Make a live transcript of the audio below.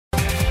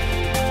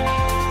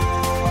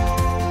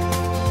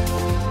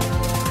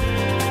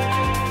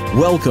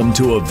Welcome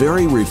to a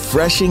very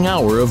refreshing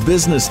hour of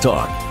business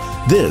talk.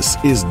 This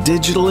is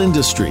Digital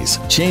Industries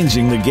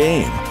Changing the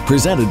Game,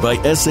 presented by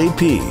SAP.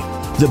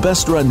 The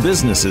best-run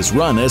businesses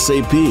run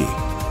SAP.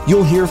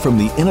 You'll hear from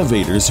the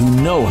innovators who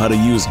know how to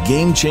use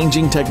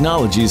game-changing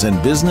technologies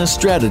and business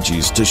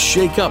strategies to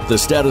shake up the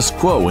status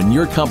quo in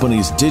your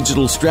company's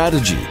digital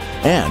strategy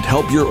and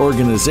help your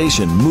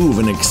organization move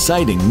in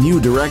exciting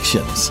new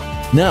directions.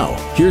 Now,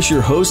 here's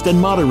your host and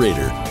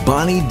moderator,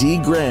 Bonnie D.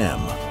 Graham.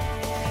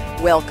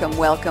 Welcome,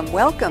 welcome,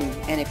 welcome.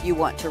 And if you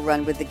want to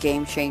run with the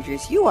game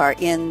changers, you are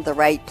in the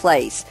right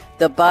place.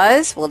 The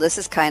buzz? Well, this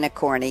is kind of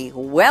corny.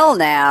 Well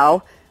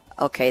now.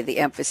 Okay, the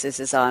emphasis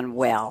is on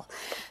well.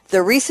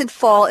 The recent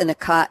fall in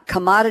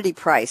commodity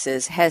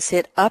prices has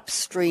hit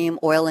upstream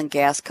oil and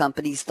gas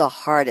companies the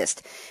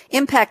hardest,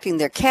 impacting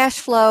their cash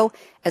flow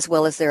as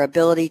well as their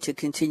ability to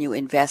continue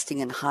investing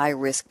in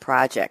high-risk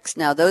projects.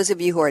 Now, those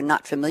of you who are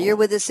not familiar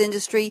with this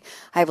industry,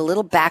 I have a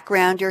little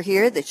background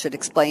here that should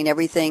explain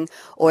everything.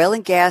 Oil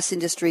and gas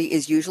industry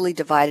is usually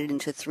divided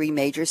into three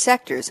major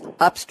sectors: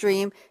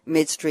 upstream,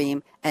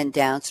 midstream, and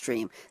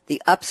downstream.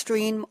 The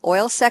upstream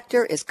oil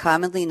sector is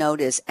commonly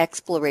known as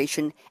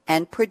exploration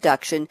and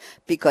production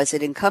because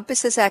it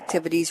encompasses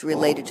activities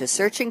related to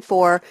searching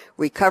for,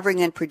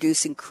 recovering, and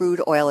producing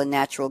crude oil and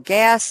natural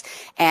gas,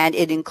 and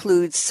it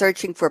includes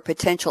searching for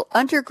potential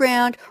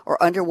underground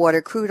or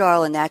underwater crude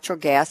oil and natural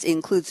gas. It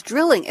includes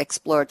drilling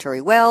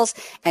exploratory wells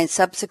and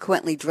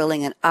subsequently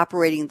drilling and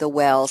operating the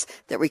wells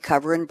that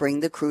recover and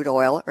bring the crude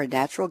oil or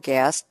natural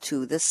gas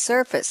to the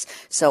surface.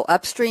 So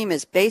upstream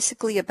is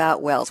basically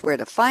about wells, where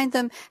to find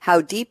them,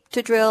 how deep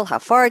to drill, how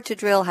far to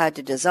drill, how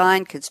to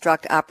design,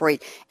 construct,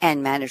 operate,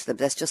 and manage them.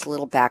 That's just a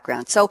little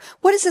background. So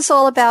what is this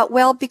all about?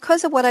 Well,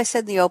 because of what I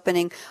said in the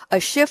opening,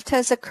 a shift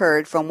has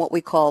occurred from what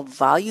we call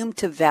volume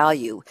to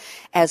value,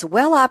 as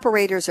well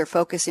operators are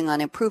focusing on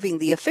improving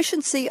the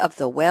efficiency of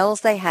the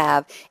wells they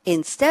have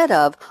instead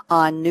of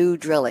on new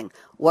drilling.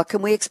 What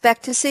can we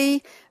expect to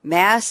see?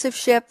 Massive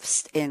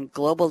shifts in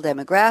global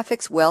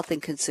demographics, wealth,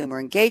 and consumer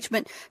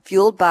engagement,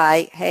 fueled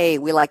by, hey,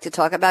 we like to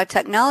talk about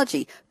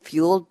technology,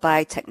 fueled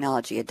by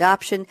technology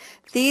adoption.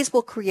 These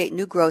will create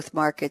new growth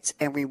markets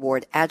and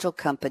reward agile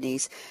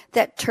companies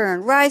that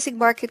turn rising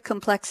market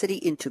complexity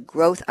into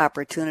growth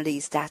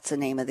opportunities. That's the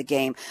name of the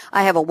game.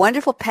 I have a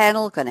wonderful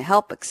panel going to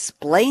help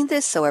explain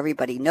this so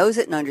everybody knows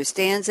it and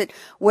understands it.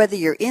 Whether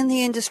you're in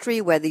the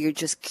industry, whether you're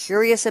just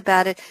curious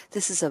about it,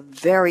 this is a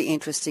very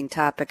interesting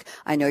topic.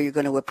 I know you're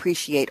going to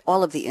appreciate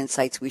all of the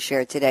insights we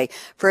shared today.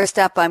 First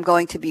up, I'm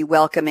going to be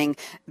welcoming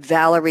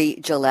Valerie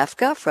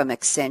Jalevka from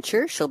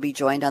Accenture. She'll be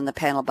joined on the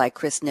panel by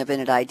Chris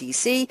Niven at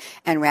IDC,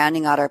 and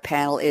rounding out our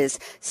panel is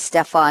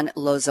Stefan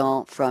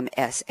Lozon from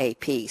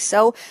SAP.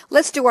 So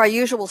let's do our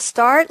usual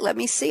start. Let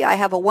me see. I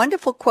have a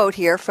wonderful quote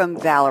here from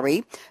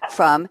Valerie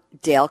from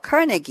Dale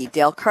Carnegie.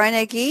 Dale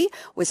Carnegie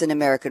was an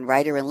American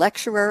writer and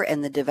lecturer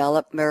and the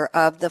developer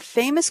of the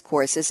famous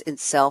courses in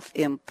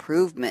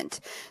self-improvement.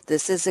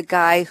 This is a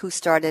guy who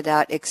started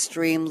out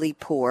extremely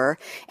poor,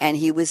 and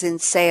he was in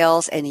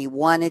sales, and he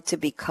wanted to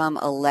become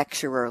a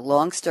lecturer.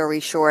 Long story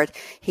short,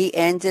 he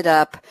ended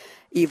up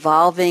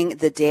evolving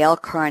the Dale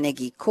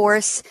Carnegie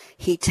course.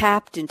 He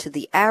tapped into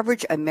the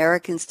average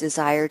American's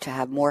desire to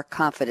have more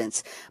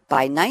confidence.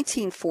 By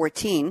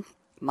 1914,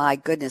 my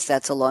goodness,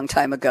 that's a long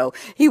time ago,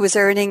 he was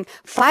earning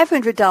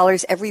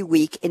 $500 every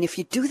week. And if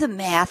you do the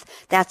math,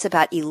 that's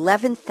about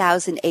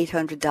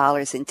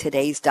 $11,800 in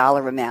today's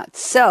dollar amount.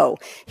 So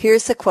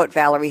here's the quote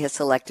Valerie has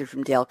selected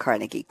from Dale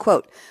Carnegie.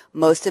 Quote,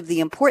 "Most of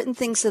the important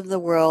things in the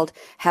world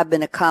have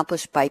been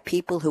accomplished by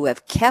people who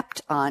have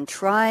kept on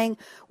trying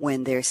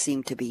when there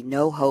seemed to be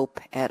no hope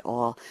at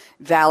all."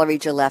 Valerie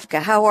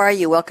Jalevka, how are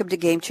you? Welcome to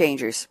Game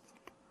Changers.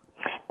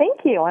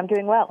 Thank you. I'm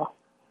doing well.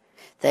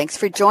 Thanks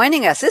for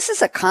joining us. This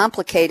is a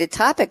complicated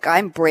topic.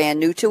 I'm brand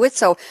new to it,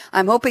 so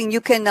I'm hoping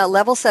you can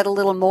level set a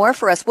little more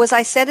for us. Was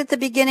I said at the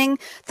beginning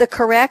the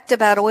correct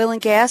about oil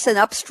and gas and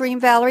upstream,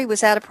 Valerie?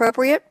 Was that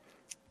appropriate?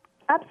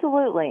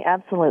 Absolutely,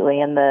 absolutely.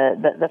 And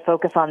the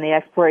focus on the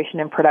exploration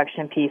and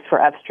production piece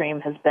for upstream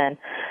has been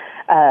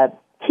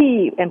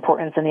key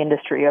importance in the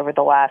industry over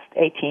the last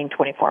 18,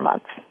 24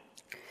 months.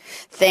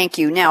 Thank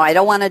you. Now, I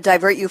don't want to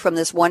divert you from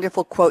this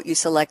wonderful quote you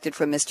selected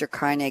from Mr.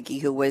 Carnegie,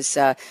 who was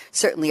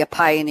certainly a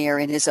pioneer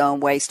in his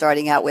own way,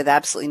 starting out with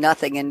absolutely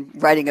nothing and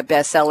writing a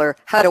bestseller,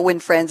 How to Win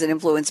Friends and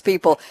Influence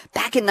People,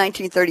 back in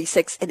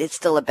 1936, and it's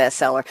still a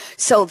bestseller.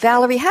 So,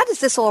 Valerie, how does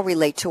this all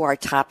relate to our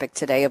topic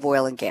today of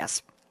oil and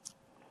gas?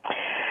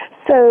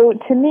 So,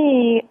 to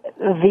me,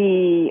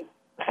 the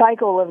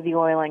cycle of the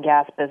oil and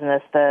gas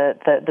business,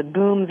 the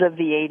booms of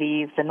the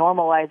 80s, the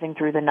normalizing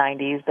through the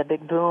 90s, the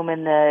big boom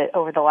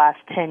over the last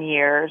 10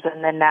 years,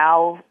 and then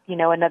now,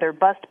 another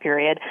bust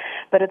period.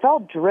 But it's all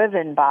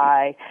driven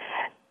by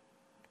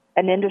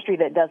an industry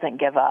that doesn't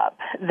give up,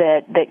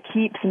 that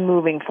keeps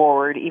moving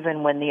forward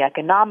even when the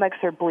economics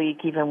are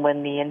bleak, even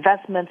when the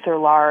investments are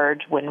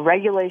large, when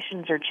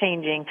regulations are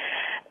changing,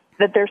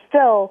 that there's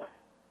still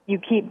you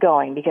keep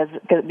going because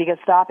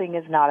stopping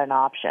is not an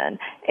option.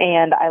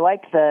 And I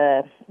liked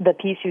the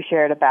piece you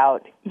shared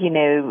about,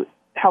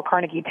 how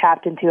Carnegie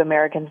tapped into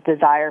Americans'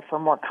 desire for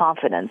more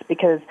confidence,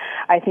 because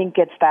I think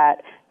it's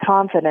that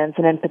confidence,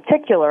 and in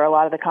particular, a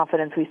lot of the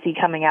confidence we see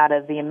coming out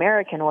of the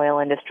American oil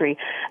industry,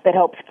 that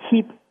helps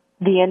keep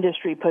the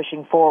industry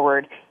pushing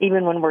forward,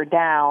 even when we're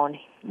down,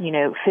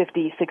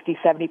 50, 60,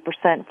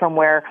 70% from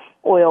where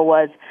oil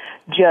was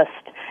just,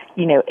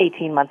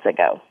 18 months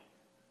ago.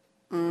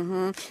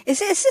 Mm-hmm. Is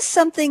this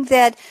something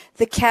that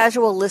the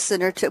casual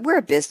listener we're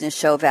a business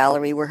show,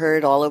 Valerie. We're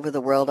heard all over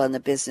the world on the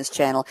Business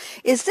Channel.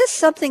 Is this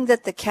something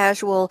that the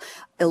casual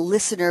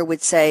listener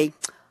would say,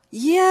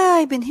 yeah,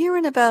 I've been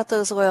hearing about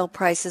those oil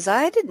prices.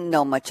 I didn't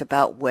know much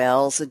about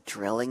wells and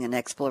drilling and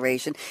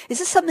exploration. Is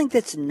this something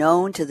that's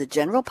known to the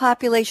general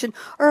population,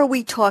 or are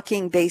we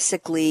talking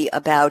basically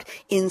about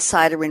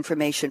insider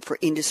information for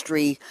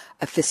industry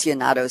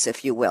aficionados,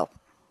 if you will?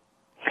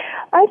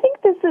 I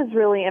think this is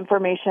really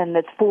information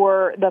that's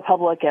for the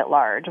public at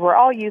large. We're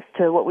all used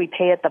to what we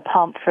pay at the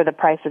pump for the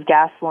price of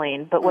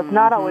gasoline, but what's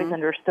not always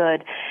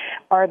understood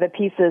are the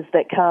pieces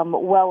that come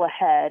well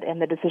ahead and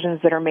the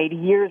decisions that are made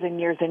years and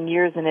years and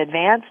years in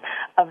advance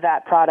of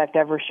that product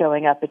ever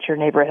showing up at your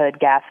neighborhood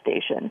gas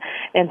station.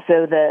 And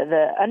so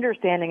the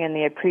understanding and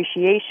the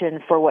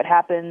appreciation for what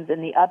happens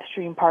in the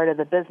upstream part of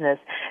the business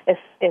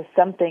is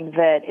something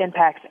that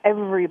impacts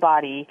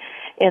everybody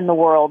in the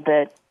world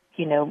that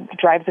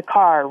drives a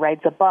car,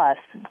 rides a bus,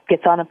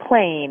 gets on a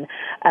plane,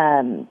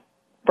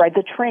 rides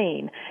a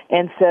train.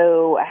 And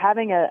so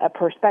having a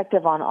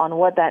perspective on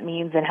what that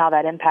means and how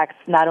that impacts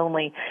not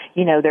only,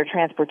 their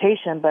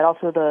transportation, but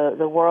also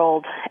the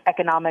world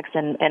economics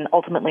and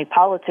ultimately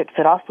politics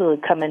that also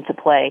come into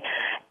play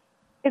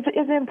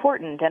is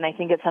important. And I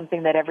think it's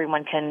something that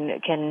everyone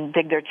can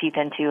dig their teeth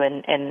into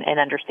and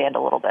understand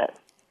a little bit.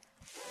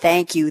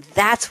 Thank you.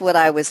 That's what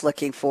I was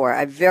looking for.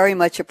 I very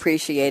much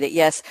appreciate it.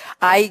 Yes,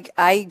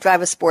 I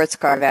drive a sports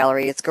car,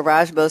 Valerie. It's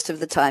garage most of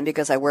the time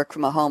because I work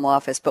from a home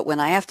office. But when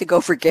I have to go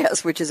for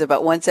gas, which is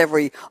about once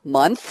every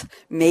month,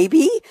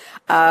 maybe,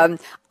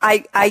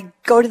 I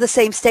go to the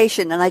same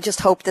station and I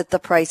just hope that the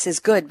price is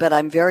good. But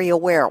I'm very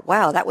aware,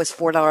 wow, that was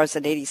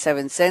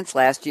 $4.87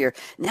 last year.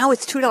 Now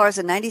it's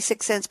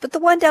 $2.96. But the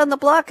one down the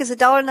block is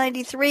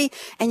 $1.93.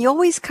 And you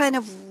always kind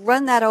of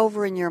run that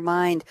over in your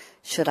mind.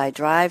 Should I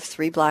drive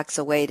 3 blocks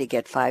away to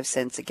get 5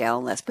 cents a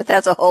gallon less? But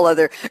that's a whole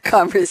other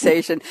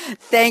conversation.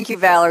 Thank you,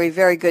 Valerie.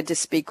 Very good to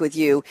speak with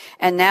you.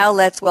 And now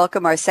let's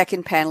welcome our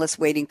second panelist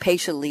waiting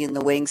patiently in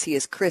the wings. He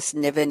is Chris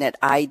Niven at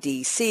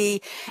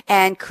IDC.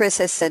 And Chris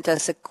has sent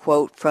us a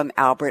quote from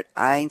Albert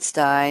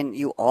Einstein.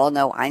 You all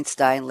know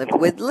Einstein lived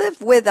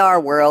with our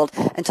world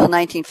until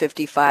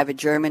 1955, a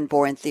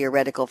German-born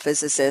theoretical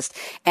physicist.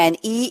 And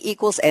E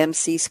equals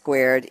MC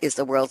squared is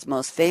the world's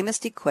most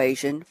famous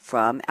equation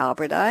from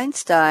Albert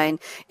Einstein.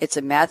 It's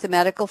a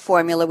mathematical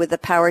formula with the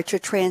power to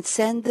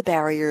transcend the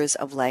barriers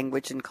of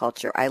language and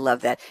culture. I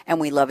love that. And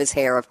we love his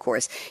hair, of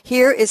course.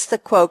 Here is the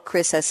quote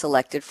Chris has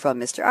selected from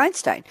Mr.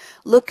 Einstein.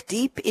 Look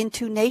deep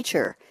into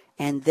nature,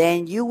 and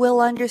then you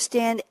will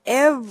understand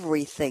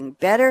everything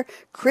better.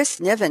 Chris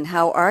Niven,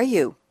 how are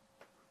you?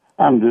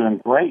 I'm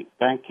doing great.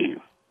 Thank you.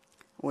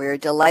 We're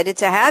delighted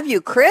to have you.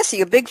 Chris, are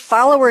you a big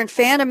follower and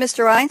fan of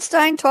Mr.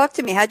 Einstein? Talk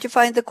to me. How'd you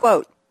find the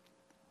quote?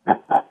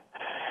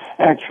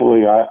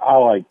 Actually, I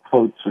like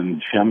quotes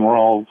in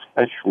general,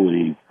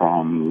 especially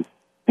from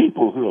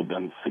people who have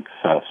been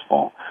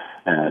successful.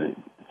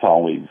 It's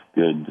always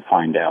good to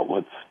find out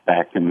what's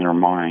back in their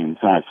minds.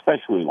 And I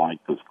especially like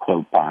this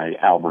quote by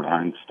Albert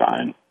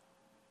Einstein.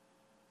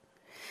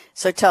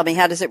 So tell me,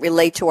 how does it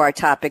relate to our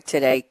topic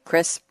today,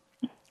 Chris?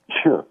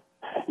 Sure.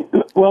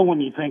 Well, when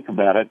you think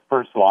about it,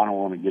 first of all, I don't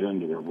want to get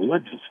into the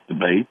religious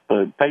debate,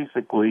 but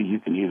basically you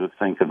can either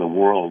think of the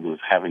world as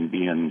having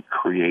been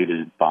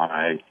created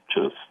by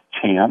just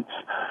chance,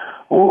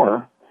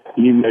 or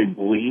you may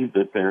believe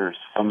that there's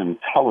some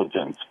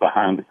intelligence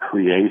behind the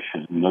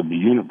creation of the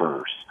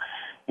universe.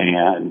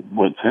 And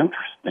what's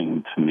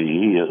interesting to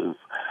me is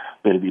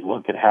that if you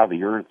look at how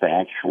the Earth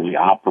actually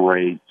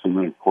operates, and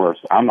then, of course,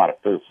 I'm not a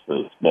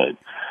physicist, but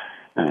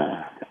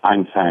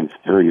Einstein's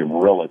theory of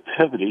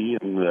relativity,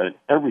 and that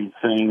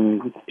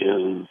everything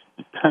is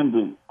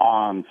dependent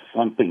on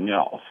something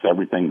else.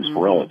 Everything's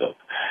relative.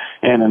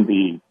 And in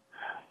the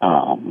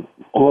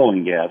oil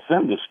and gas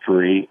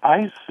industry,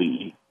 I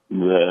see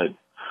that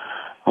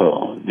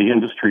the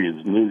industry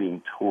is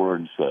moving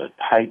towards a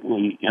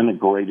tightly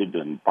integrated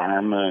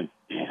environment,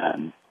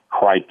 and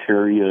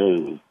criteria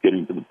is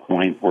getting to the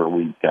point where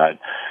we've got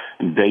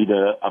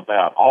data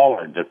about all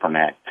our different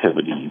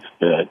activities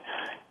that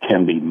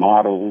can be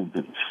modeled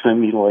and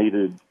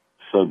simulated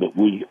so that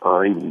we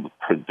are able to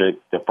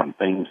predict different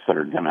things that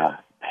are going to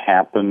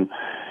happen.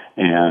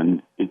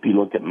 And if you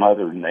look at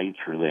Mother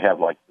Nature, they have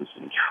like this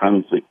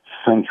intrinsic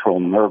central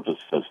nervous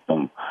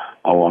system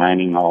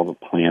aligning all the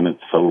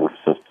planets, solar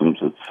systems,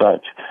 and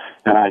such.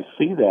 And I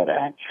see that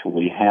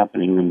actually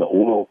happening in the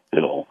oil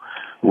field,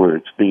 where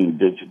it's being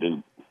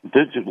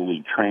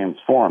digitally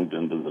transformed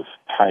into this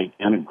tight,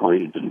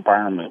 integrated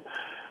environment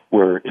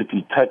where if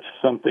you touch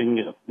something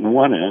at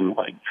one end,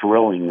 like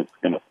drilling, it's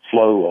going to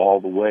flow all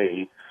the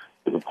way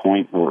to the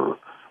point where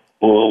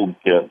oil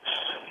gets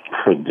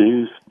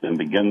produced and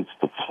begins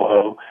to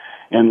flow.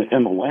 And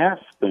the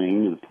last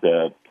thing is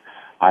that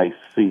I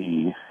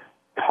see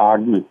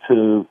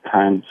cognitive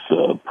kinds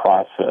of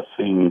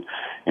processing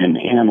and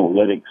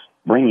analytics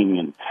bringing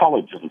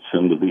intelligence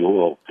into the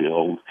oil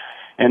field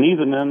and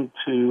even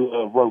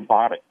into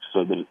robotics,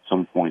 so that at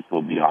some point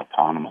they'll be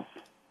autonomous.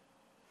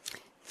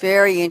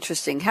 Very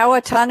interesting. How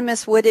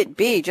autonomous would it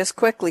be? Just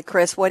quickly,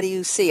 Chris, what do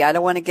you see? I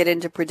don't want to get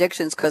into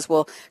predictions because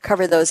we'll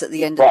cover those at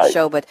the end of the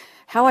show, but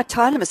how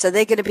autonomous? Are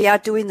they going to be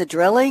out doing the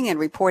drilling and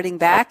reporting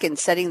back and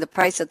setting the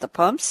price at the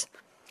pumps?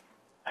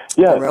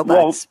 Yeah, the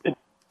robots. Well,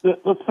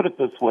 let's put it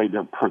this way.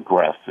 They're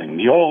progressing.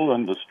 The oil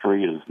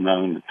industry is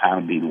known to kind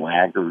of be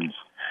laggards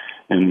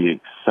in the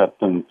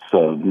acceptance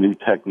of new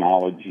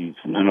technologies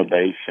and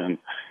innovation.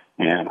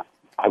 And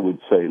I would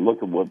say,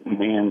 look at what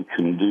man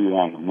can do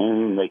on the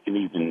moon. They can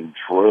even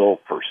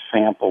drill for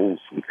samples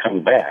and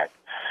come back.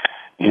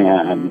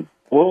 And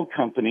oil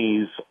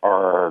companies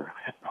are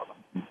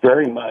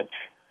very much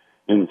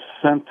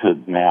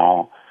incented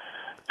now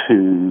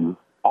to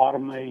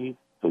automate,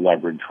 to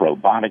leverage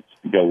robotics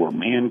to go where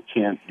man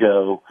can't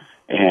go.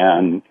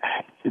 And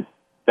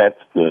that's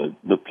the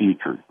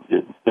future.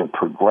 They're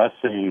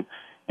progressing.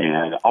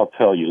 And I'll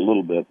tell you a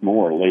little bit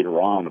more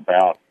later on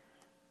about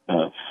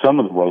some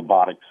of the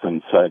robotics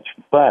and such,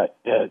 but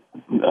in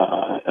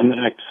the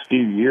next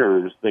few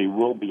years, they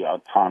will be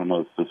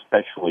autonomous,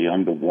 especially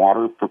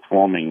underwater,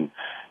 performing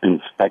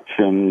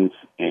inspections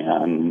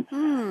and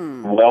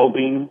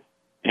welding.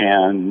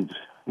 And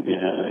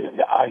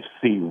I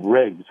see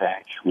rigs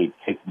actually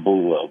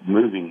capable of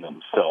moving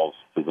themselves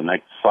to the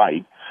next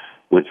site,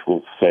 which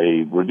will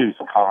reduce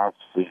costs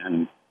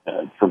and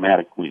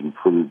dramatically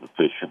improve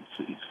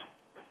efficiencies.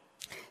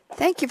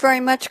 Thank you very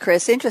much,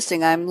 Chris.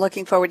 Interesting. I'm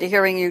looking forward to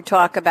hearing you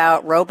talk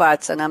about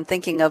robots, and I'm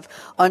thinking of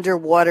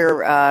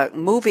underwater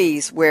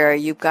movies where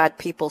you've got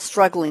people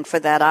struggling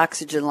for that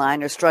oxygen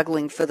line or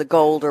struggling for the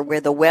gold or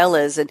where the well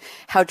is, and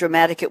how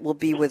dramatic it will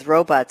be with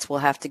robots. We'll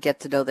have to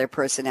get to know their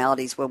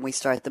personalities when we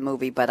start the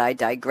movie, but I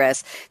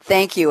digress.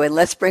 Thank you, and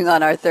let's bring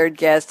on our third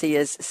guest. He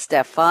is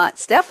Stefan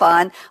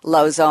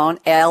Lauzon,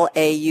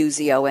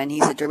 Lauzon.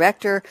 He's a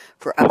director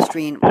for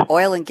upstream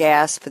oil and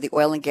gas for the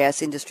Oil and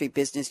Gas Industry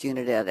Business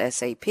Unit at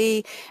SAP.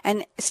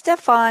 And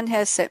Stefan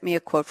has sent me a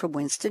quote from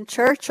Winston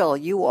Churchill.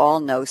 You all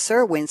know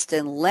Sir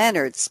Winston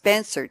Leonard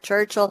Spencer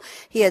Churchill.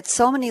 He had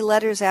so many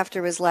letters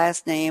after his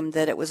last name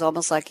that it was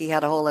almost like he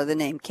had a whole other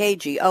name.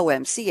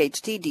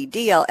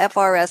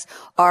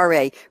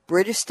 KGOMCHTDDLFRSRA.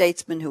 British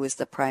statesman who was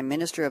the Prime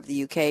Minister of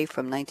the UK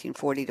from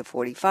 1940 to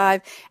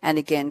 45 and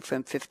again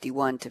from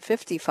 51 to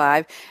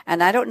 55.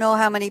 And I don't know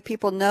how many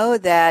people know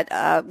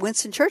that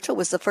Winston Churchill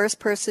was the first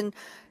person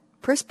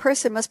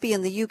must be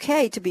in the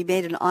UK to be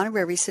made an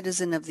honorary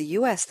citizen of the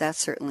US. That's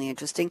certainly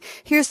interesting.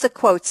 Here's the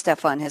quote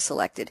Stefan has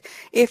selected.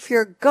 If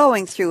you're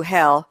going through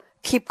hell,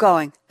 keep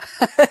going.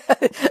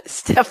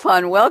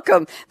 Stefan,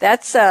 welcome.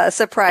 That's a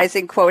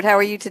surprising quote. How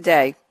are you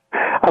today?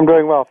 I'm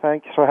doing well.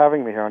 Thanks for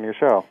having me here on your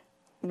show.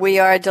 We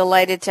are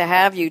delighted to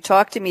have you.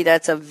 Talk to me.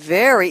 That's a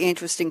very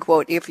interesting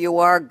quote. If you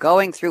are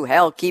going through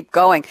hell, keep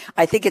going.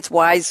 I think it's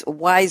wise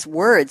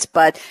words,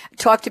 but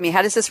talk to me.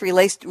 How does this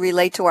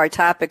relate to our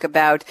topic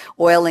about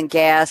oil and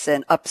gas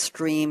and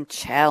upstream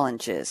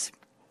challenges?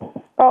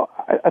 Well,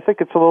 I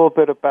think it's a little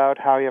bit about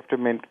how you have to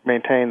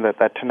maintain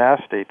that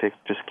tenacity to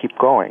just keep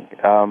going.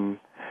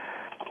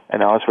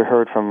 And as we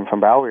heard from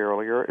Valerie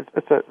earlier,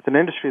 it's an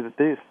industry that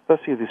does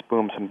see these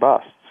booms and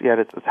busts. Yet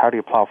it's how do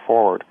you plow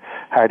forward?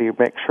 How do you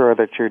make sure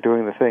that you're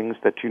doing the things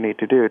that you need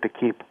to do to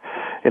keep,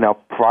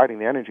 providing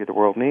the energy the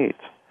world needs?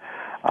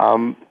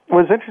 What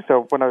was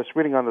interesting when I was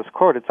reading on this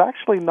quote, it's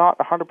actually not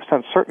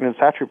 100% certain it's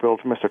attributable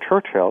to Mr.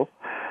 Churchill,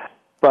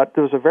 but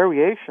there was a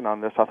variation on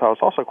this I thought was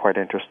also quite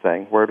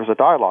interesting, where it was a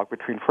dialogue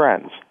between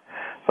friends.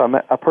 So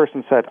a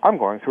person said, I'm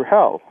going through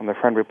hell. And their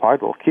friend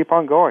replied, well, keep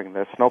on going.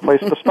 There's no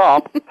place to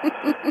stop.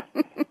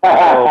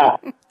 So,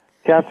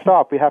 can't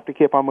stop. We have to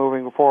keep on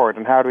moving forward.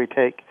 And how do we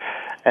take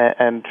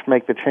and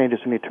make the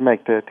changes we need to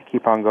make to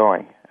keep on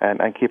going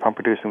and keep on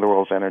producing the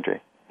world's energy?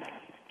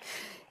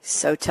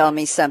 So tell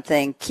me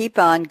something. Keep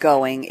on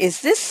going.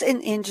 Is this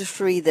an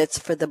industry that's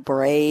for the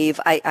brave?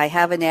 I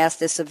haven't asked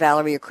this of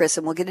Valerie or Chris,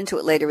 and we'll get into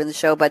it later in the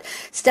show. But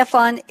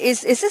Stefan, is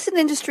this an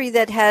industry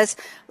that has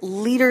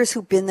leaders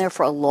who've been there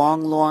for a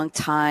long, long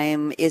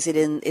time?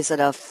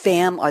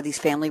 Are these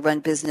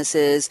family-run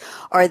businesses?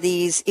 Are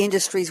these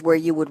industries where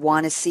you would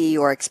want to see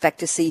or expect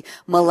to see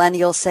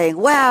millennials saying,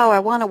 wow, I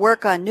want to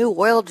work on new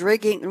oil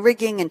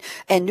rigging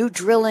and new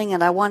drilling,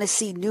 and I want to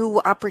see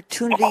new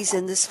opportunities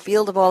in this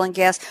field of oil and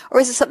gas? Or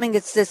is it something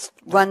that's just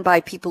run by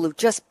people who've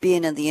just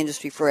been in the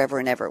industry forever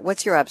and ever?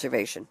 What's your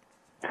observation?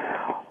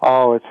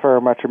 Oh, it's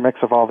very much a mix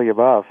of all the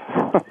above.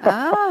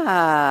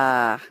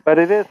 But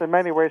it is in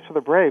many ways for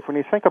the brave when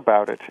you think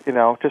about it.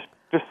 Just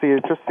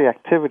the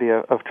activity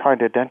of trying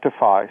to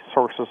identify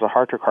sources of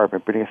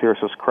hydrocarbon beneath the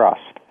Earth's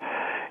crust.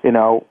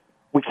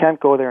 We can't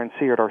go there and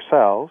see it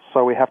ourselves,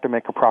 so we have to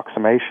make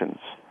approximations.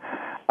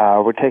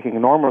 We're taking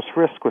enormous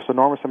risks with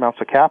enormous amounts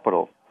of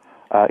capital.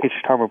 each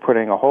time we're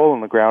putting a hole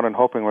in the ground and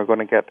hoping we're going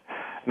to get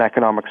an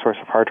economic source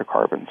of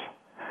hydrocarbons.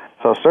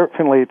 So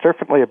certainly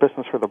a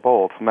business for the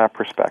bold from that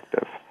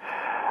perspective.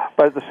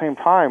 But at the same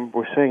time,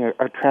 we're seeing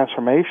a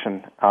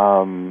transformation,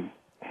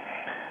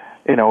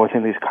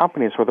 within these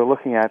companies where they're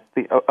looking at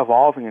the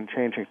evolving and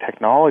changing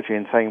technology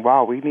and saying,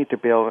 wow, we need to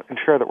be able to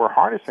ensure that we're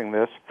harnessing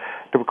this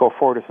to go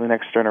forward to the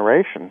next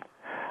generation.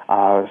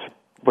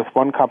 With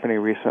one company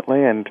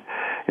recently, and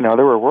they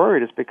were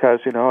worried is because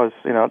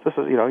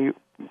you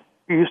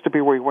used to be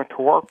where you went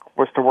to work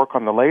was to work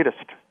on the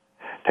latest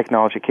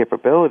technology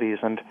capabilities,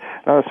 and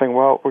now they're saying,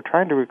 well, we're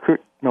trying to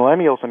recruit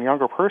millennials and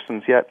younger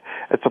persons, yet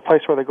it's a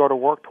place where they go to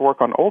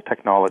work on old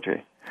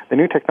technology. The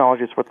new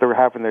technology is what they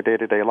have in their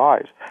day-to-day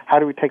lives. How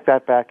do we take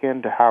that back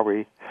into how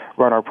we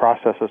run our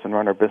processes and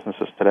run our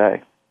businesses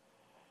today?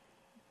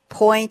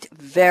 Point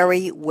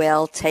very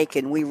well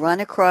taken. We run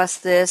across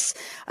this,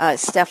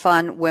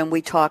 Stefan, when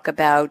we talk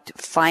about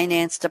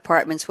finance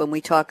departments, when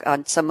we talk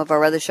on some of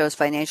our other shows,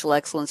 Financial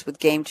Excellence with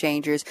Game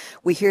Changers.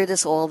 We hear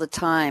this all the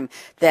time,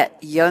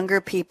 that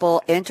younger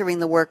people entering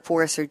the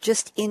workforce are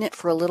just in it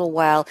for a little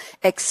while,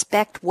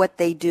 expect what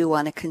they do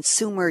on a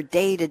consumer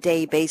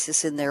day-to-day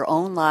basis in their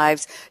own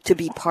lives to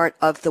be part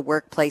of the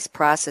workplace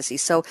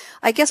processes. So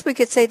I guess we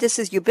could say this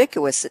is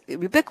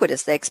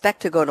ubiquitous. They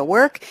expect to go to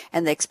work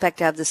and they expect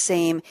to have the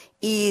same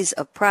ease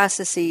of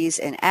processes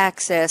and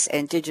access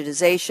and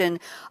digitization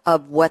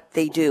of what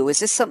they do. Is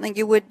this something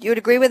you would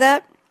agree with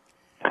that?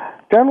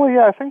 Generally,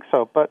 yeah, I think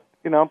so. But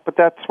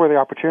that's where the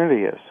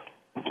opportunity is,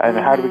 and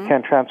how do we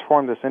can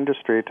transform this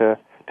industry to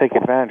take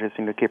advantage of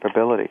these new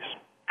capabilities?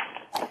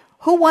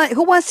 Who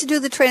wants to do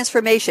the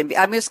transformation?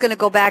 I'm just going to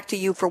go back to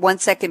you for 1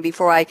 second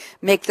before I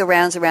make the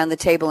rounds around the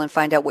table and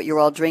find out what you're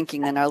all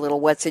drinking in our little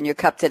What's in Your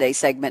Cup Today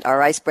segment,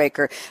 our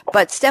icebreaker.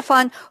 But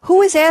Stefan,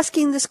 who is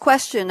asking this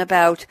question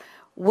about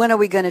when are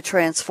we going to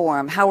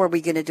transform? How are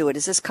we going to do it?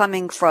 Is this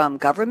coming from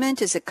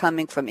government? Is it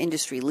coming from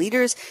industry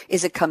leaders?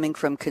 Is it coming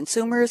from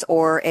consumers,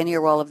 or any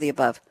or all of the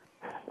above?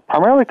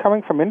 Primarily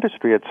coming from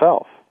industry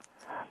itself.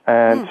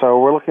 And so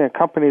we're looking at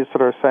companies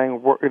that are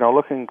saying,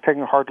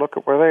 taking a hard look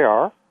at where they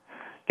are,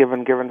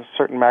 given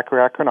certain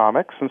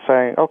macroeconomics, and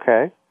saying,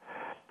 okay,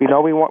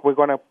 we're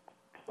going to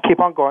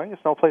keep on going.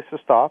 There's no place to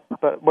stop.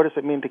 But what does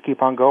it mean to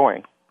keep on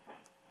going?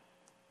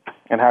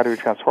 And how do we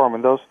transform?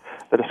 And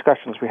the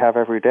discussions we have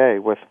every day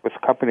with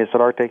companies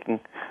that are taking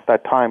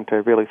that time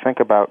to really think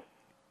about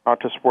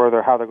not just how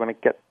they're going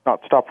to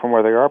not stop from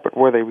where they are, but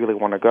where they really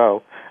want to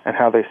go and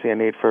how they see a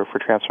need for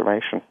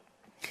transformation.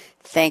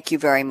 Thank you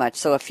very much.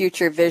 So a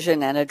future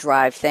vision and a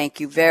drive. Thank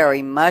you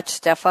very much,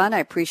 Stefan. I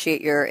appreciate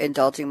your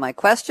indulging my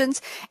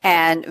questions.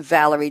 And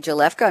Valerie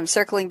Jalevka, I'm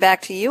circling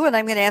back to you, and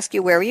I'm going to ask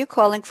you, where are you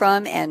calling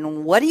from,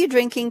 and what are you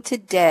drinking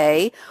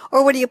today,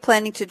 or what are you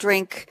planning to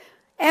drink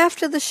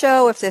after the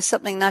show if there's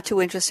something not too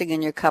interesting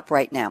in your cup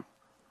right now?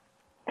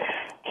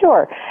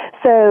 Sure.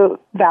 So,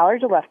 Valerie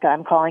Jalevka,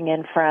 I'm calling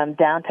in from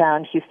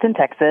downtown Houston,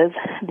 Texas,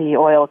 the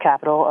oil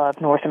capital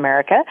of North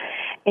America.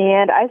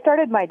 And I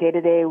started my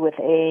day-to-day with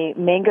a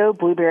mango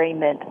blueberry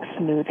mint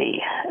smoothie.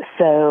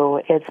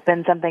 So it's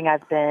been something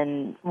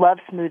love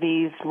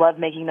smoothies, love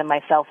making them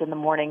myself in the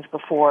mornings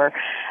before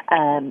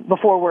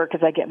work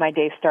as I get my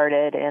day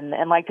started,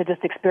 and like to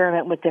just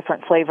experiment with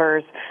different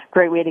flavors.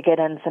 Great way to get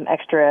in some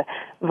extra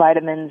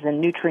vitamins and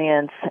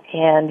nutrients,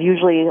 and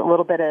usually a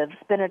little bit of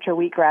spinach or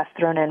wheatgrass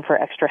thrown in for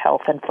extra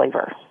health and flavor.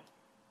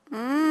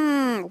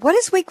 What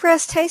does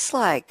wheatgrass taste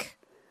like?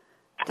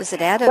 Does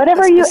it add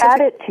whatever you add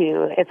it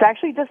to? It's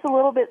actually just a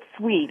little bit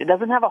sweet. It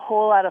doesn't have a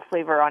whole lot of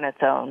flavor on its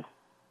own.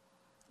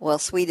 Well,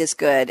 sweet is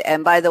good.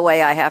 And by the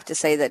way, I have to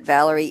say that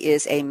Valerie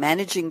is a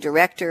managing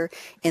director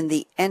in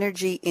the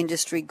energy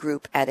industry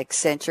group at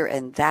Accenture,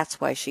 and that's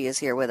why she is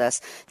here with us.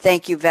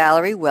 Thank you,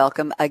 Valerie.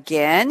 Welcome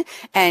again.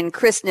 And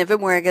Chris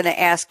Niven, we're going to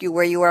ask you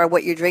where you are,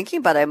 what you're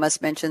drinking, but I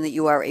must mention that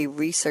you are a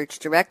research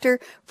director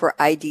for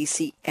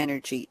IDC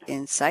Energy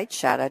Insight.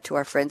 Shout out to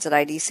our friends at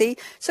IDC.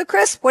 So,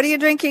 Chris, what are you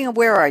drinking and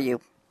where are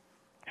you?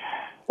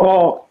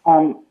 Well,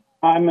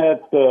 I'm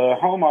at the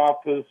home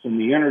office in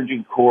the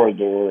energy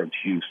corridor of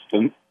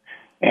Houston.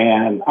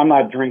 And I'm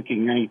not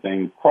drinking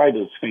anything quite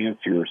as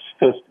fancy or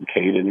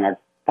sophisticated, and I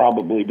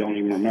probably don't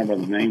even remember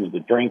the name of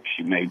the drink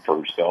she made for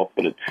herself,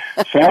 but it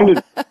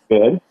sounded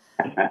good.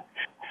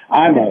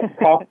 I'm a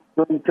coffee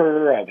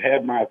drinker. I've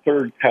had my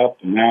third cup,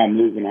 and now I'm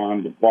moving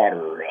on to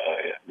water.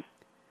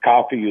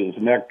 Coffee is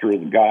nectar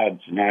of the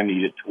gods, and I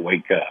need it to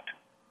wake up.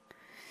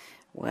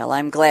 Well,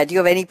 I'm glad. Do you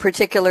have any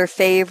particular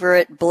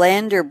favorite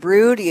blend or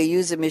brew? Do you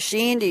use a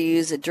machine? Do you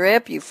use a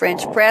drip? You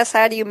French press?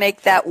 How do you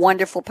make that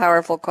wonderful,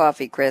 powerful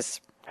coffee, Chris?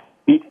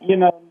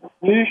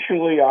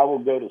 Usually I will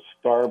go to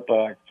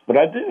Starbucks, but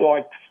I do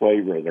like the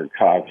flavor of their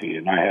coffee,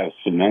 and I have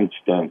some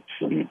instants.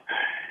 And,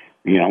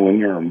 when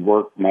you're in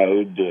work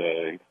mode,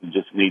 you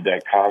just need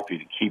that coffee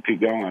to keep you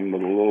going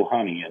with a little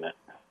honey in it.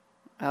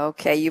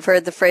 Okay, you've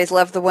heard the phrase,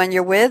 love the one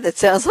you're with. It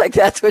sounds like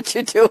that's what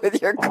you do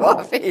with your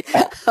coffee.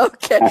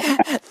 Okay.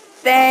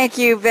 Thank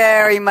you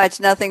very much.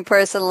 Nothing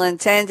personal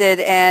intended.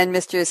 And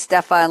Mr.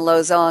 Stefan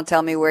Lauzon,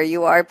 tell me where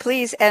you are,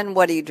 please, and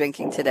what are you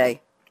drinking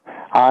today?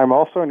 I'm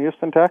also in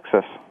Houston,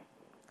 Texas.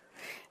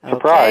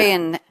 Surprise. Okay,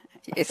 and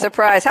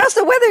surprise. How's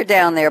the weather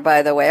down there,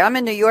 by the way? I'm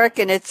in New York,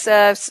 and it's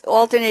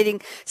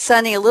alternating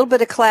sunny, a little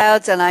bit of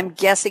clouds, and I'm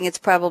guessing it's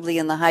probably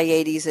in the high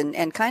 80s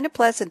and kind of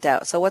pleasant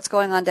out. So what's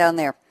going on down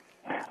there?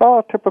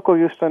 Oh, typical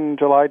Houston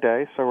July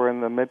day, so we're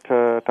in the mid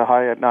to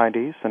high at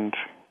 90s and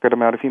good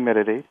amount of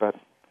humidity, but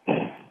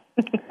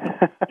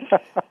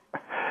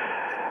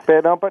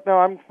but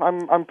no,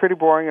 I'm pretty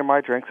boring in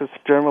my drinks. It's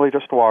generally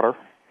just water.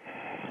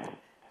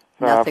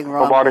 Nothing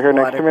wrong the water with here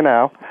water. next to me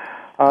now.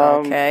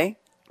 Okay.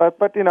 But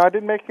I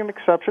did make an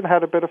exception.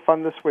 Had a bit of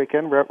fun this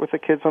weekend. We're out with the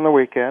kids on the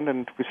weekend,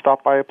 and we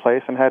stopped by a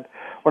place and had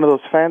one of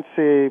those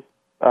fancy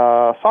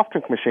soft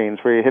drink machines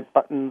where you hit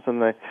buttons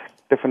and the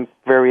different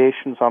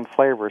variations on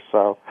flavors.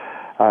 So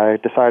I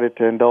decided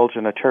to indulge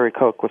in a cherry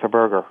Coke with a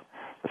burger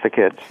with the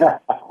kids.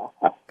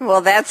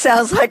 Well, that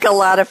sounds like a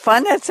lot of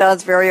fun. That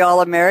sounds very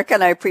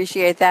all-American. I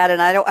appreciate that. And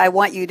I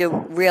want you to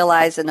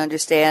realize and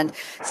understand,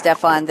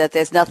 Stefan, that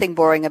there's nothing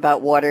boring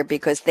about water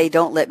because they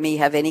don't let me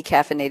have any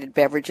caffeinated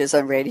beverages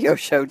on radio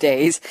show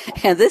days.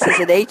 And this is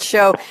an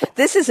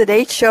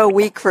 8-show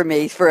week for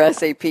me for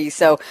SAP.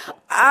 So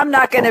I'm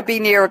not going to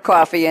be near a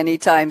coffee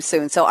anytime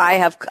soon. So I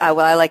have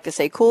what I like to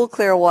say, cool,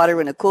 clear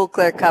water in a cool,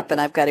 clear cup. And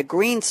I've got a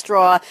green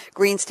straw.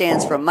 Green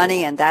stands for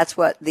money. And that's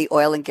what the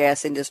oil and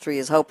gas industry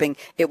is hoping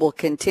it will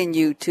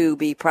continue to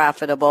be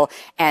profitable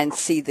and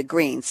see the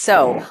green.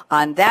 So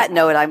on that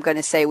note, I'm going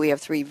to say we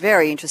have three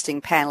very interesting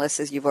panelists.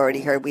 As you've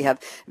already heard, we have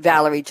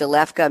Valerie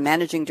Jalefka,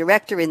 Managing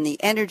Director in the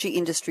Energy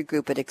Industry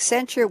Group at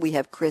Accenture. We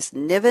have Chris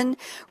Niven,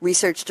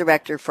 Research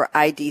Director for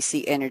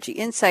IDC Energy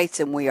Insights.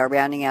 And we are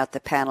rounding out the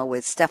panel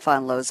with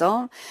Stefan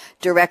Lozon,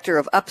 Director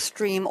of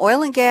Upstream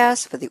Oil and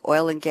Gas for the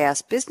Oil and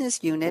Gas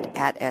Business Unit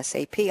at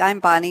SAP. I'm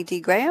Bonnie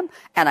D. Graham,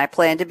 and I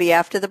plan to be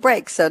after the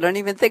break. So don't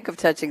even think of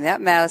touching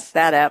that mouse,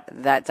 that app,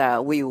 that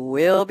dial. We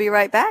will be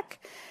right back.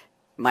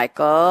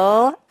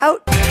 Michael,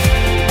 out.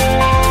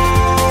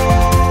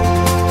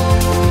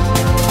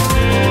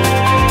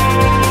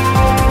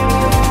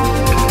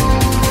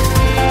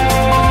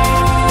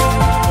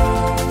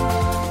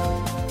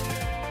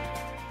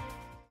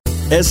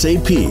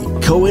 SAP,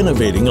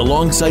 co-innovating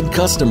alongside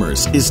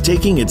customers, is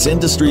taking its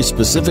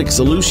industry-specific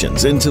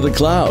solutions into the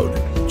cloud.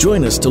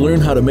 Join us to learn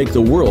how to make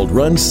the world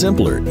run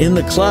simpler in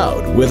the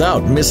cloud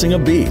without missing a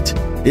beat.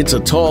 It's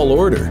a tall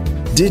order.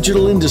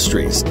 Digital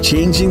Industries,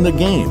 Changing the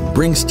Game,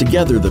 brings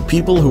together the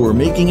people who are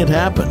making it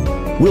happen.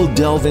 We'll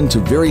delve into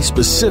very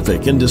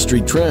specific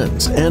industry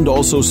trends and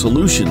also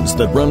solutions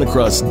that run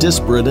across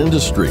disparate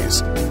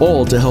industries,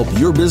 all to help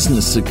your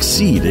business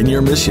succeed in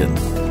your mission.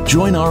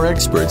 Join our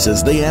experts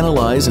as they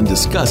analyze and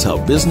discuss how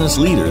business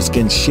leaders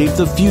can shape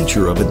the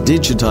future of a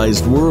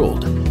digitized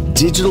world.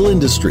 Digital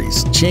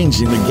Industries,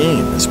 Changing the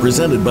Game is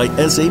presented by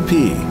SAP.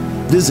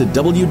 Visit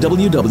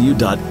www.sap.com.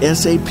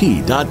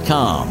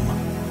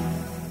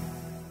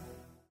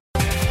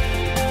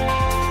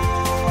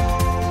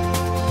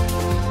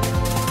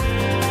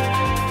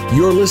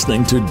 You're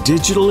listening to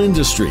Digital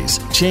Industries,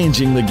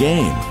 Changing the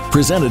Game,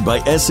 presented by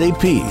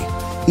SAP.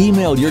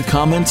 Email your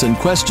comments and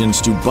questions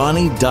to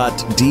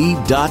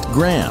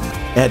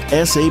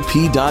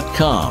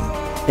bonnie.d.graham@sap.com.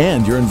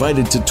 And you're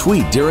invited to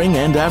tweet during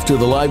and after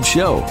the live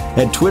show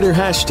at Twitter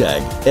 #SAPRADIO.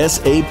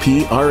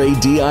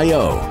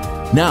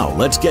 Now,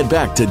 let's get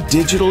back to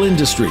Digital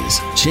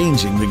Industries,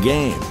 Changing the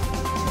Game.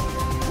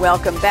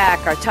 Welcome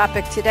back. Our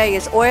topic today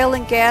is oil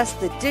and gas,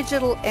 the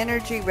digital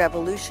energy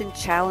revolution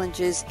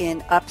challenges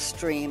in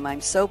upstream.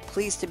 I'm so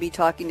pleased to be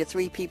talking to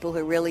three people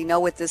who really know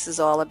what this is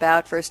all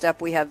about. First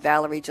up, we have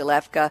Valerie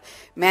Jalefka,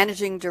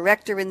 Managing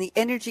Director in the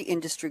Energy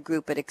Industry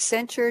Group at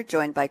Accenture,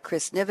 joined by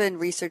Chris Niven,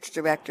 Research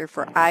Director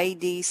for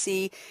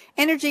IDC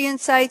Energy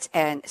Insights,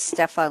 and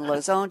Stefan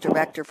Lozon,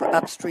 Director for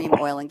Upstream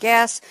Oil and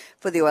Gas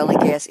for the Oil and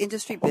Gas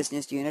Industry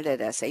Business Unit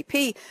at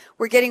SAP.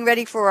 We're getting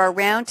ready for our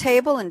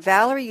roundtable, and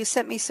Valerie, you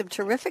sent me some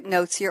terrific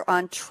notes here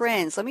on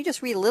trends. Let me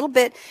just read a little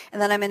bit,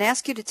 and then I'm going to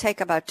ask you to take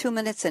about 2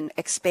 minutes and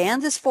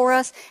expand this for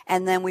us,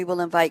 and then we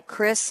will invite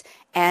Chris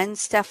and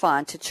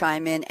Stefan to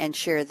chime in and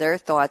share their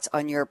thoughts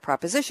on your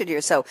proposition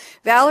here. So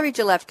Valerie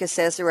Jalefka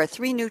says there are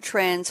three new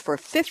trends for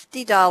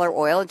 $50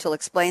 oil, and she'll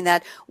explain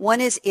that. One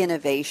is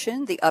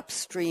innovation. The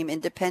upstream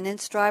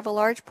independents drive a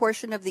large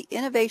portion of the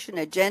innovation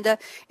agenda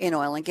in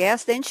oil and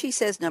gas. Then she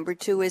says number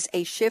two is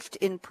a shift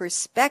in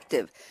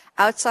perspective.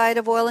 Outside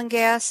of oil and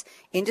gas,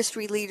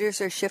 industry leaders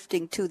are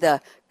shifting to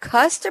the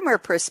customer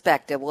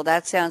perspective. Well,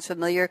 that sounds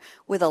familiar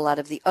with a lot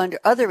of the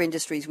other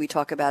industries we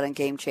talk about in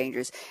Game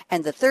Changers.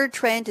 And the third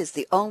trend is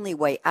the only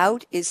way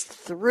out is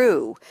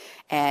through.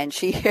 And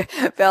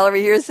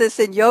Valerie hears this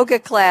in yoga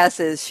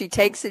classes. She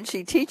takes and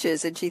she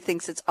teaches, and she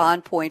thinks it's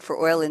on point for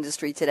oil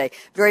industry today.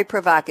 Very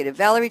provocative.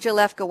 Valerie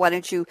Jalefka, why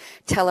don't you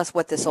tell us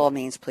what this all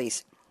means,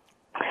 please?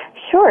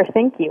 Sure,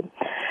 thank you.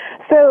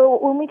 So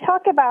when we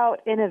talk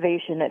about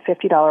innovation at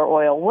 $50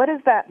 oil, what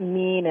does that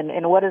mean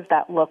and what does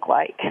that look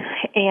like?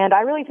 And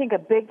I really think a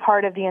big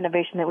part of the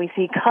innovation that we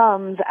see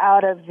comes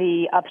out of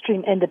the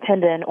upstream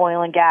independent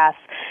oil and gas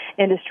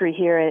industry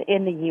here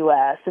in the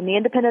U.S. And the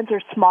independents are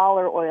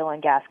smaller oil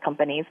and gas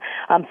companies.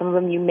 Some of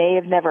them you may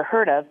have never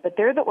heard of, but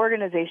they're the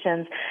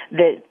organizations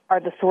that are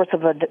the source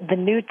of the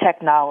new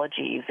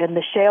technologies. In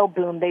the shale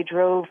boom, they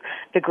drove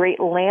the great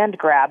land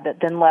grab that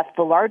then left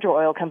the larger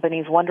oil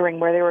companies wondering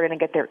where they were going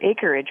to get their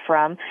acreage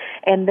from.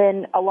 And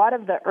then a lot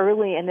of the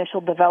early initial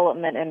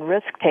development and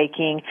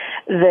risk-taking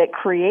that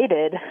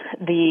created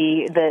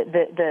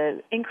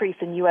the increase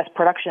in U.S.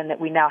 production that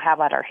we now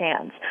have at our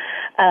hands.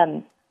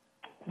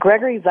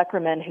 Gregory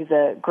Zuckerman, who's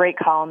a great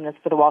columnist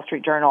for the Wall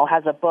Street Journal,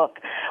 has a book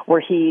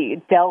where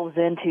he delves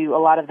into a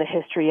lot of the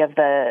history of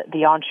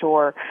the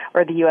onshore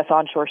or the U.S.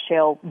 onshore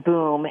shale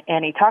boom,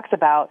 and he talks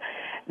about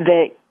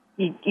that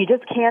you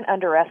just can't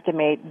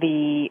underestimate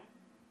the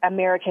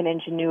American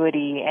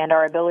ingenuity and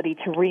our ability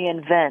to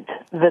reinvent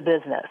the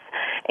business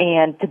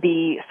and to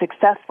be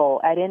successful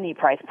at any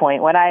price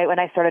point. When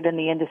I started in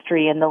the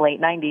industry in the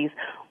late 90s,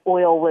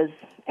 oil was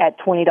at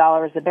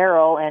 $20 a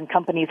barrel, and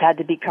companies had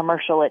to be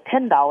commercial at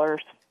 $10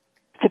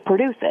 to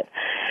produce it.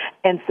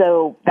 And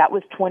so that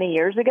was 20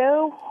 years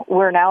ago.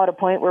 We're now at a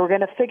point where we're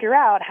going to figure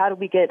out how do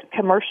we get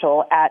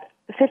commercial at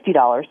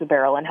 $50 a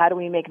barrel, and how do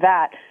we make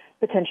that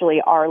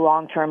potentially our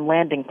long-term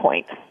landing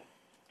point.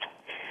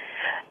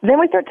 Then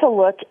we start to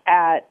look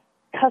at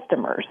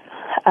customers.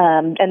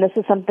 And this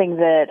is something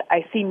that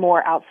I see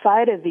more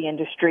outside of the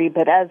industry,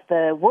 but as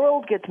the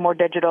world gets more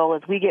digital,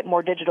 as we get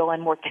more digital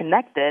and more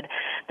connected,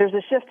 there's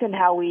a shift in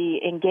how we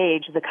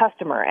engage the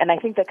customer. And I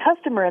think the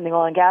customer in the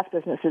oil and gas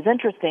business is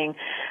interesting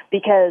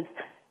because,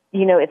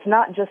 you know, it's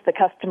not just the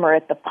customer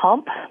at the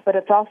pump, but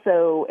it's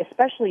also,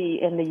 especially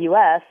in the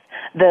U.S.,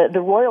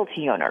 the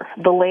royalty owner,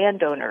 the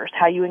landowners,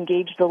 how you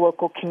engage the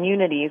local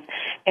communities,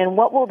 and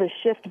what will the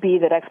shift be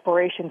that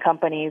exploration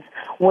companies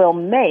will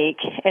make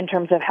in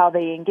terms of how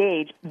they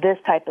engage this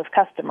type of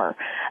customer.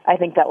 I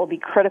think that will be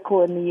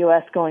critical in the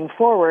U.S. going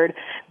forward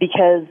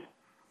because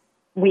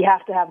we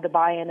have to have the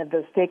buy-in of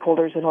those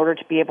stakeholders in order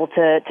to be able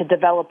to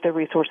develop the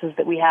resources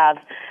that we have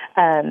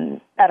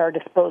at our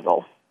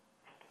disposal.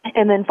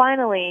 And then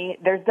finally,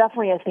 there's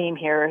definitely a theme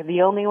here.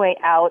 The only way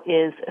out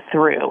is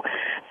through.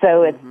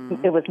 So it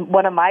was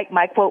one of my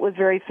quote was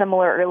very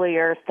similar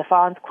earlier.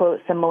 Stefan's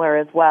quote similar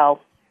as well.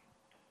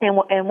 And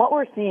what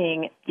we're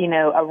seeing, you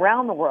know,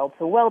 around the world,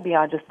 so well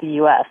beyond just the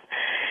U.S.,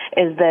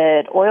 is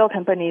that oil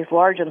companies,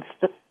 large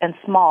and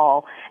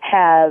small,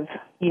 have,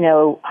 you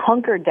know,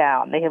 hunkered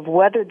down. They have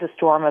weathered the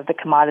storm of the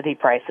commodity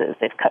prices.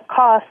 They've cut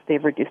costs.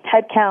 They've reduced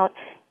headcount.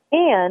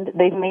 And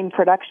they've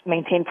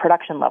maintained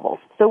production levels.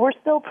 So we're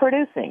still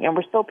producing, and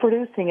we're still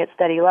producing at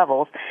steady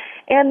levels.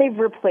 And they've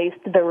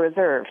replaced the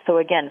reserves. So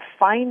again,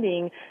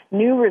 finding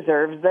new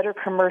reserves that are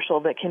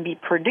commercial that can be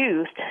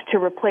produced to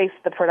replace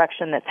the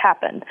production that's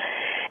happened.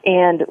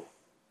 And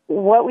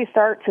what we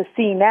start to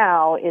see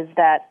now is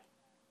that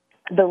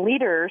the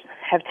leaders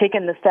have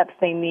taken the steps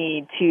they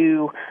need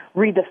to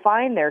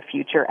redefine their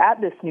future at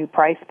this new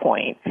price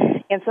point.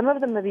 And some of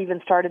them have even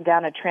started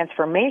down a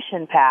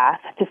transformation path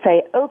to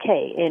say,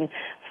 okay, in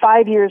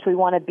 5 years we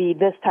want to be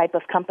this type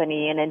of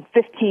company, and in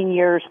 15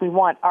 years we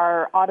want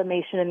our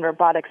automation and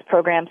robotics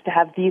programs to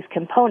have these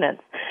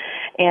components.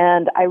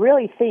 And I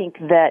really think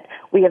that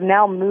we have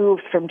now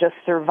moved from just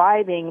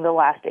surviving the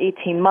last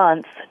 18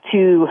 months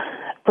to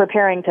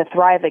preparing to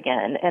thrive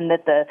again, and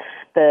that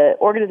the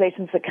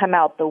organizations that come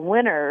out the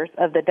winners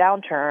of the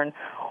downturn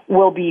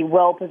will be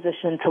well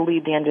positioned to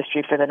lead the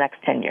industry for the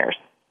next 10 years.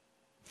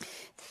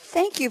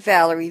 Thank you,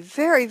 Valerie.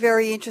 Very,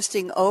 very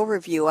interesting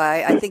overview.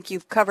 I think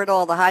you've covered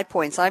all the high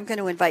points. I'm going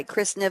to invite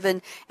Chris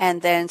Niven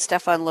and then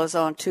Stefan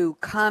Lauzon to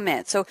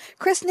comment. So,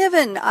 Chris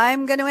Niven,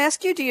 I'm going to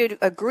ask you, do you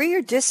agree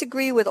or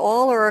disagree with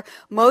all or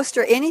most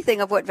or anything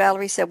of what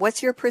Valerie said?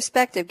 What's your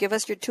perspective? Give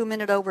us your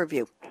 2-minute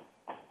overview.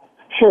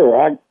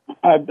 Sure.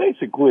 I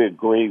basically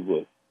agree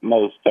with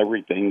most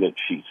everything that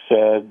she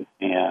said,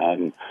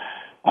 and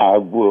I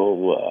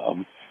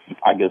will,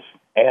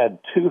 add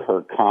to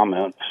her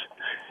comments,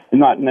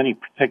 not in any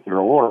particular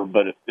order,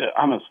 but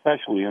I'm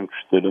especially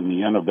interested in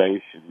the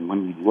innovation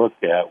when you look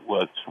at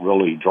what's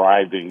really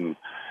driving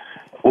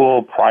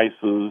oil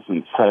prices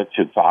and such.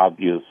 It's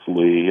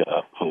obviously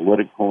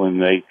political in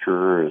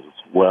nature as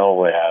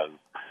well as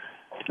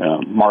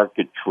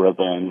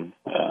market-driven.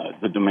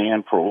 The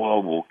demand for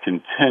oil will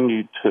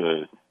continue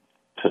to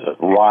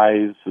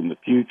rise in the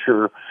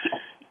future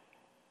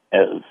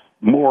as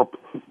more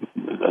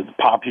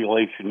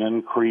population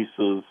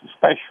increases,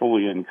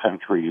 especially in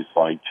countries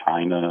like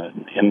China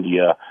and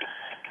India.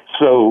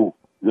 So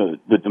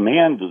the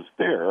demand is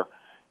there,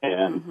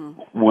 and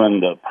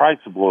when the price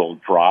of oil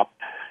dropped,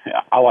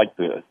 I like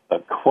a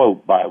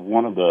quote by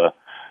one of the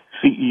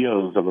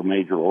CEOs of a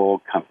major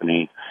oil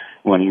company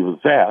when he was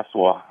asked,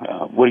 well,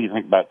 what do you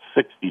think about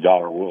 $60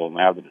 oil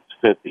now that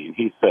it's $50? And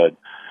he said,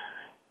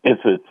 if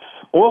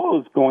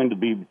oil is going to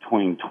be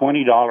between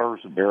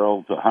 $20 a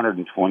barrel to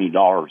 $120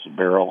 a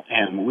barrel,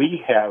 and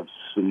we have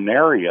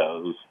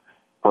scenarios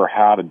for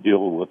how to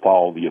deal with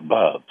all the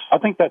above. I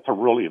think that's a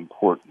really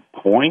important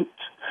point,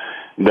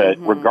 that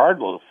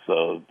regardless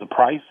of the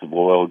price of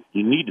oil,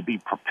 you need to be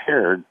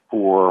prepared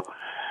for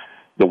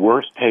the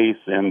worst case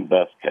and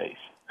best case.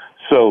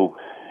 So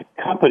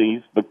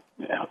companies,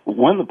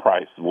 when the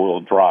price of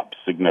oil drops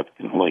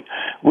significantly,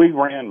 we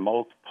ran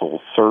multiple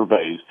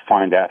surveys to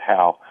find out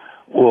how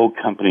oil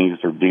companies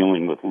are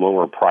dealing with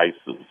lower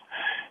prices.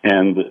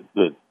 And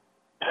the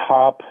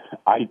top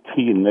IT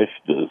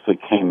initiatives that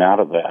came out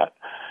of that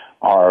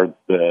are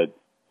that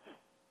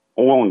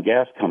oil and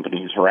gas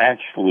companies are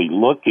actually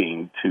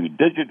looking to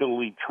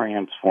digitally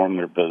transform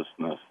their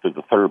business to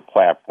the third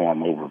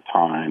platform over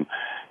time,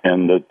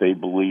 and that they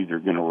believe they're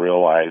going to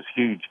realize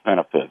huge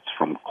benefits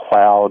from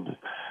cloud,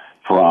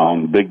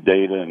 from big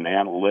data and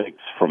analytics,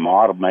 from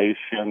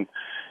automation,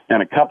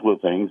 and a couple of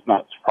things,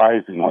 not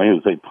surprisingly,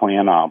 is they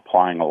plan on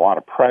applying a lot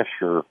of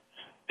pressure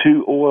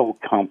to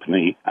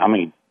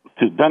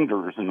to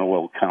vendors and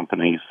oil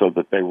companies so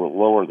that they will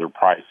lower their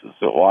prices.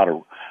 So a lot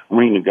of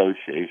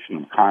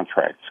renegotiation of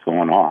contracts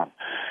going on.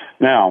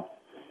 Now,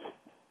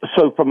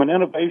 so from an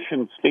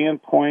innovation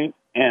standpoint,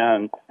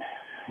 and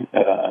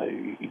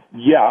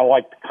I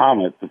like to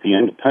comment that the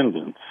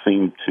independents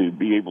seem to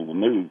be able to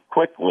move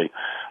quickly.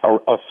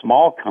 A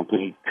small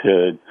company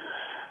could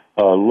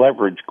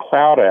leverage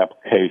cloud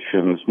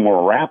applications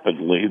more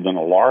rapidly than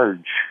a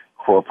large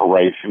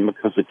corporation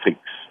because it takes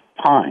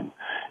time.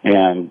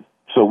 And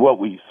so what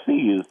we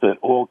see is that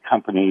oil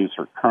companies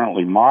are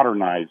currently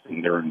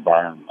modernizing their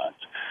environment.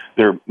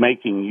 They're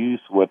making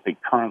use of what they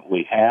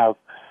currently have.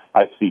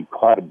 I see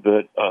quite a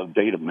bit of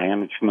data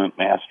management,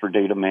 master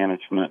data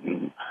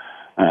management,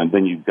 and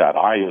then you've got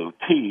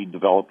IoT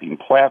developing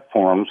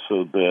platforms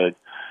so that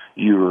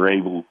you're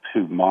able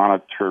to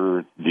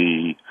monitor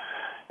the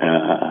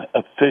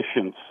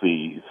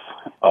efficiencies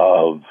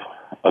of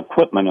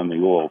equipment in the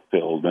oil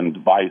field and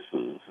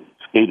devices and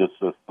SCADA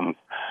systems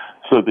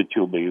so that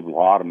you'll be able to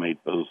automate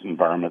those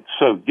environments.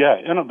 So,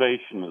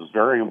 innovation is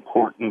very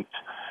important.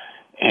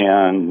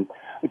 And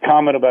the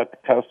comment about the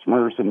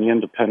customers and the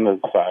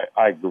independents,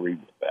 I agree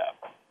with that.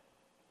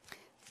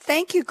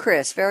 Thank you,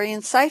 Chris. Very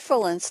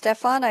insightful. And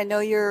Stefan, I know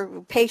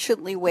you're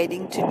patiently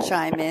waiting to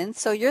chime in.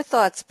 So your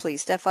thoughts,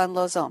 please. Stefan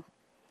Lauzon.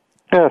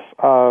 Yes.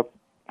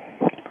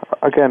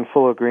 Again,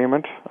 full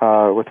agreement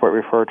with what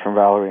we've heard from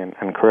Valerie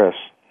and Chris.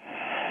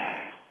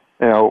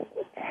 You know,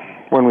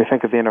 when we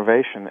think of the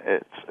innovation,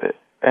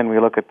 and we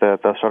look at the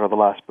sort of the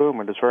last boom,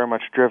 it is very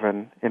much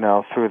driven,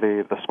 through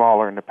the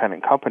smaller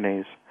independent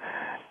companies,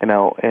 in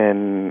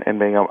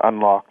being able to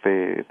unlock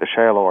the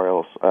shale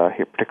oils,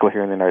 particularly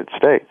here in the United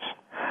States.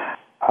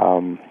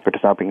 But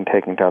it's not being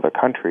taken to other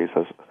countries.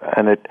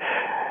 And it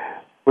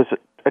was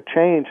a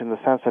change in the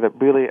sense that it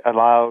really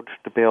allowed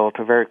to be able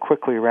to very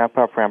quickly ramp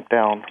up, ramp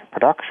down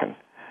production.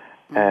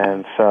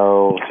 And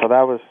so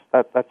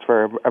that's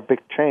a big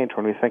change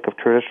when we think of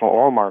traditional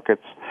oil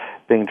markets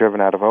being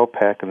driven out of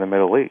OPEC in the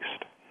Middle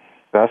East.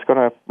 That's going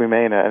to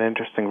remain an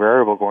interesting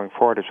variable going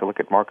forward as you look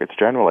at markets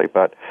generally.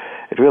 But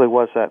it really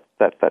was that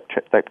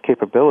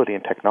capability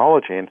and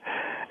technology, and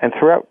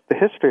throughout the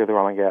history of the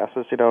oil and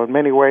gases, in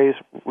many ways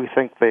we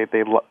think they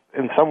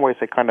in some ways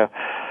they kind of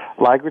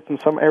laggards in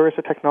some areas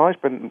of technology,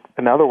 but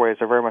in other ways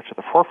they're very much at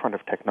the forefront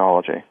of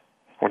technology.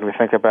 When we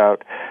think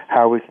about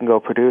how we can go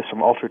produce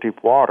some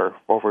ultra-deep water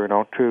over,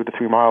 2 to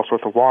 3 miles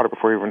worth of water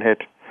before we even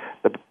hit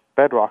the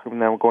bedrock,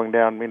 and then we're going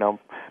down,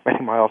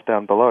 many miles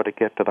down below to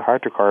get to the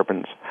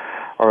hydrocarbons,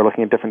 or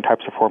looking at different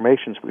types of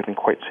formations we didn't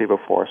quite see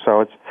before.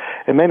 So it's,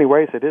 in many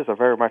ways, it is a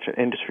very much an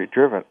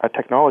industry-driven, a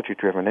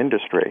technology-driven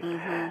industry.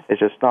 Mm-hmm. It's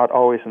just not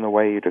always in the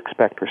way you'd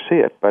expect or see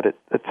it, but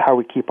it's how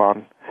we keep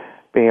on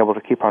being able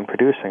to keep on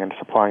producing and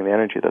supplying the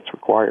energy that's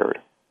required.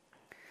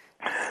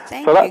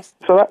 Thank you. That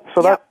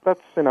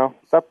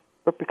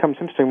becomes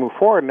interesting. Move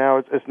forward now.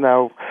 It's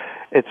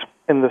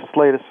in this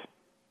latest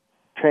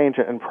change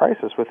in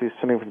prices with these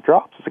significant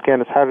drops.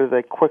 It's how do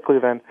they quickly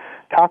then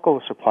tackle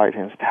the supply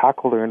chains,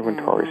 tackle their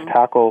inventories,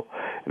 tackle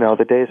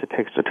the days it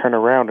takes to turn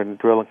around and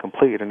drill and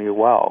complete a new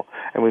well.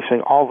 And we're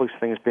seeing all these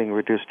things being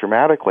reduced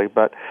dramatically,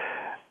 but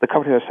the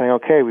companies are saying,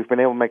 okay, we've been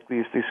able to make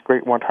these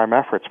great one-time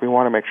efforts. We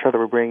want to make sure that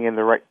we're bringing in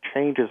the right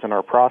changes in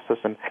our process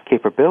and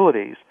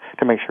capabilities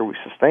to make sure we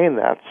sustain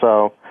that.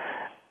 So,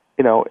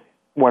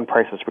 when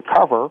prices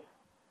recover,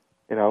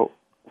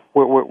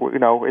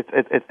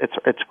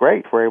 it's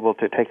great. We're able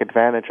to take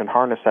advantage and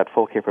harness that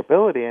full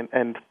capability,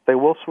 and they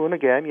will soon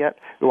again, yet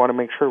we want to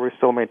make sure we're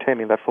still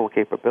maintaining that full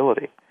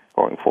capability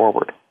going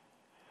forward.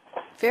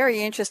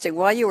 Very interesting.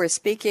 While you were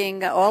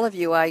speaking, all of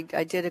you, I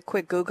did a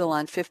quick Google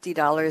on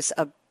 $50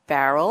 a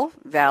barrel,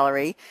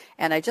 Valerie,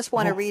 and I just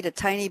want to read a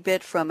tiny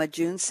bit from a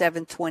June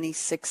 7,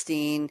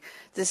 2016.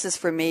 This is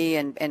for me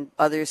and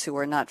others who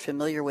are not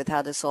familiar with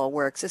how this all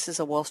works. This is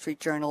a Wall Street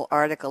Journal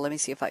article. Let me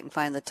see if I can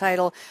find the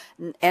title.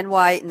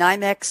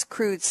 NYMEX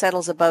crude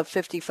settles above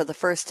 50 for the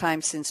first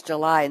time since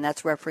July, and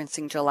that's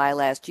referencing July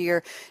last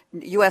year.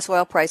 U.S.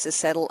 oil prices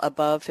settle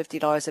above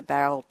 $50 a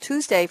barrel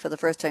Tuesday for the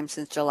first time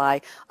since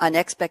July on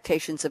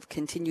expectations of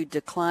continued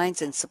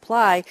declines in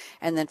supply.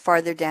 And then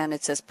farther down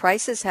it says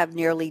prices have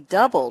nearly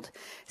doubled field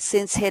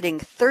since hitting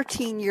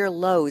 13-year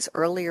lows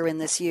earlier in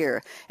this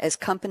year as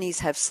companies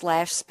have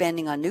slashed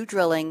spending on new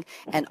drilling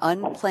and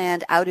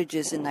unplanned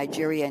outages in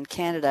Nigeria and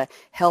Canada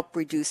help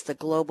reduce the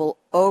global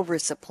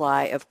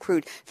oversupply of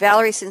crude.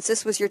 Valerie, since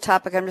this was your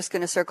topic, I'm just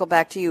going to circle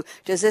back to you.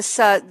 Does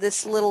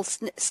this little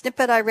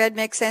snippet I read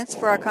make sense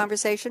for our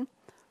conversation?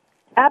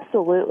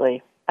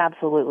 Absolutely.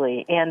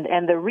 Absolutely.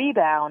 And the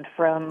rebound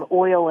from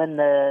oil in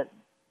the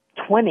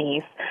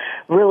 20s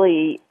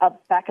really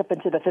back up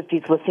into the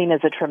 50s was seen as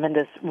a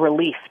tremendous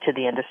relief to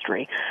the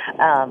industry.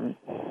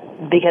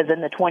 Because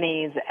in the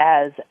 20s,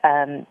 as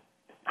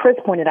Chris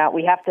pointed out,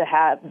 we have to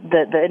have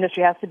the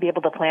industry has to be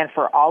able to plan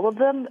for all of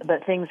them,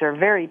 but things are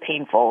very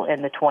painful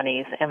in the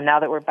 20s. And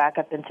now that we're back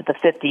up into the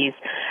 50s,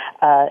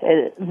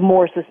 it's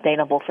more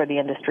sustainable for the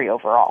industry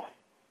overall.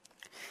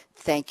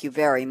 Thank you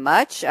very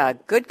much.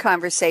 Good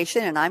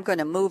conversation, and I'm going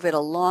to move it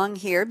along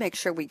here. Make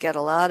sure we get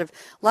a lot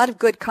of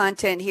good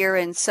content here.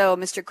 And so,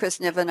 Mr. Chris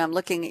Niven, I'm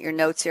looking at your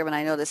notes here, and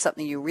I know there's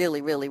something you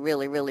really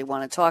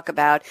want to talk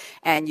about.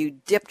 And you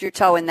dipped your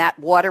toe in that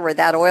water or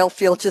that oil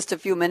field just a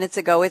few minutes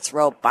ago. It's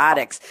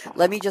robotics.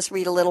 Let me just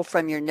read a little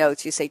from your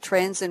notes. You say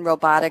trends in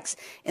robotics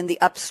in the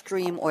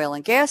upstream oil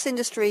and gas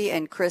industry,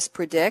 and Chris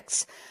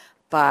predicts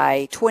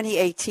by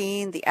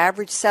 2018, the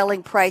average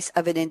selling price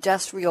of an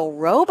industrial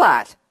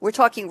robot, we're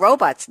talking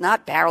robots,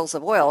 not barrels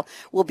of oil,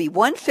 will be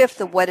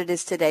 1/5 of what it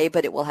is today,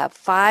 but it will have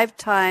 5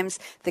 times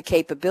the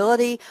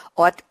capability.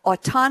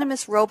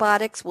 Autonomous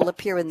robotics will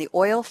appear in the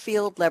oil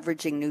field,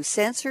 leveraging new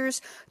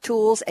sensors,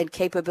 tools, and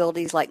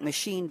capabilities like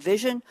machine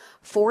vision,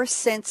 force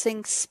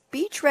sensing,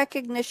 speech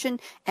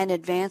recognition, and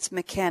advanced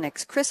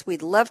mechanics. Chris,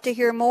 we'd love to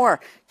hear more.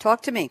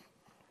 Talk to me.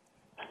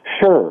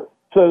 Sure.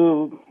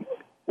 So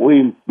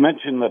we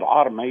mentioned that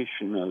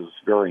automation is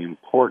very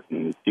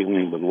important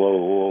dealing with low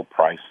oil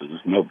prices,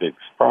 no big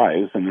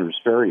surprise, and there's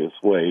various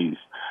ways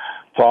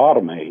to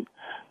automate.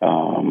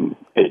 And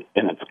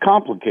it's a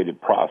complicated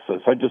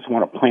process. I just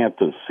want to plant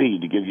the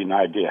seed to give you an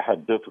idea how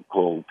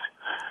difficult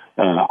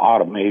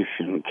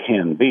automation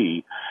can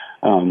be.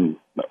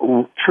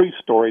 True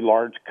story,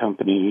 large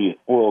company,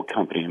 oil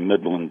company in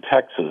Midland,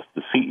 Texas,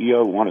 the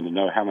CEO wanted to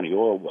know how many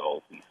oil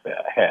wells he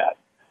had.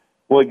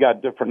 Well, he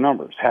got different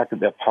numbers. How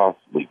could that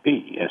possibly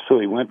be? And so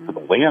he went to the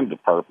land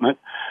department,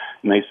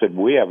 and they said,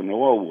 we have an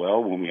oil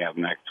well when we have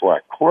an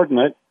XY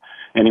coordinate.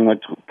 And he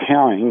went to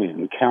accounting,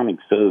 and accounting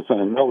says,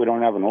 no, we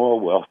don't have an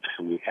oil well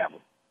until we have an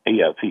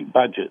AFE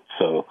budget.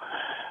 So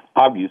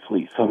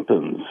obviously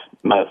something's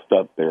messed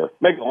up there.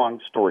 Make a long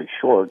story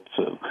short,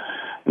 so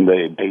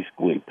they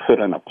basically put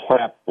in a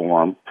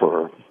platform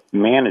for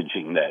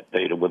managing that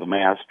data with a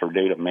master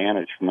data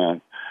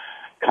management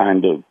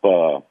kind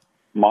of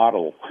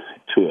model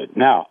to it.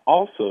 Now,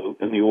 also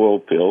in the oil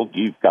field,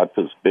 you've got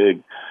this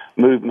big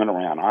movement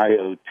around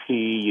IoT,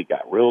 you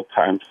got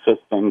real-time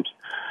systems.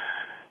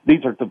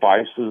 These are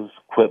devices,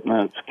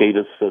 equipment,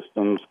 SCADA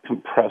systems,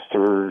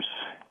 compressors,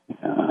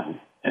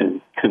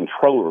 and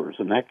controllers,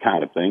 and that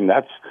kind of thing.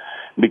 That's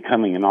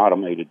becoming an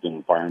automated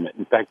environment.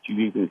 In fact, you've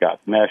even got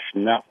mesh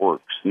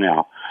networks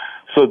now,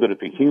 so that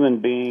if a human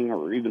being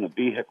or even a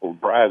vehicle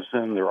drives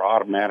in, they're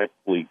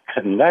automatically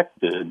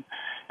connected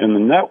in the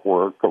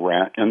network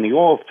around in the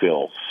oil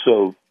field.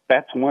 So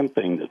that's one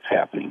thing that's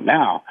happening.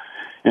 Now,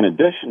 in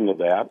addition to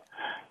that,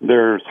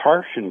 there's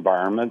harsh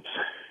environments,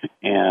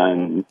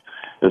 and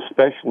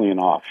especially in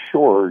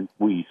offshore,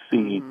 we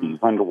see these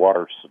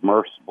underwater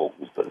submersibles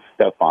that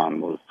Stefan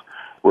was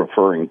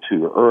referring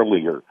to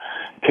earlier,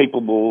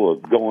 capable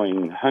of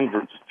going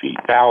hundreds of feet,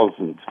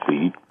 thousands of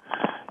feet,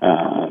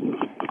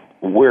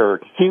 where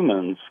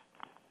humans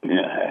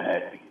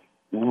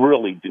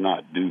really do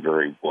not do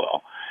very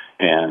well.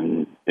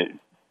 And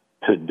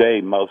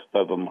today, most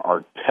of them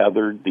are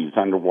tethered, these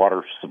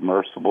underwater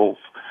submersibles.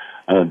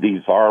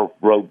 These are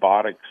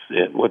robotics.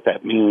 What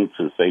that means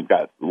is they've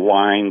got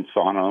lines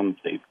on them.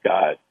 They've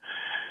got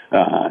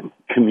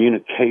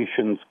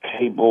communications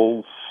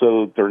cables.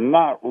 So they're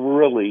not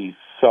really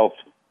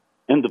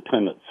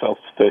independent,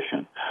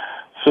 self-sufficient.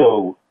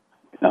 So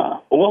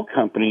oil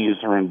companies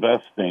are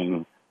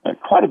investing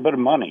quite a bit of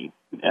money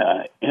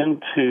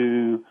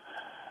into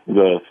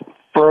the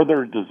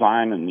further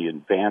design and the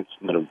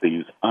advancement of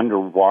these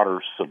underwater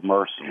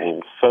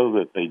submersibles so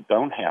that they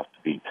don't have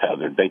to be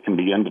tethered. They can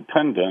be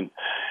independent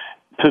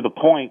to the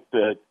point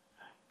that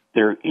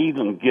they're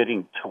even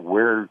getting to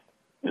where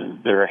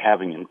they're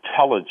having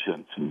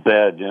intelligence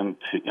embed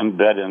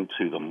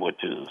into them,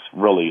 which is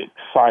really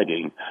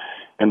exciting.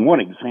 And one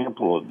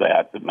example of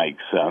that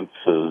makes sense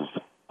is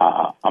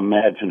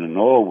imagine an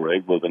oil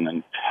rig with an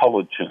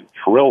intelligent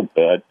drill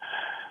bit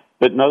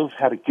that knows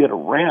how to get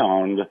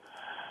around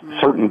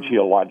certain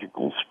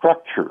geological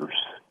structures.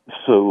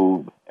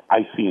 So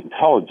I see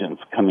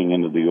intelligence coming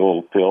into the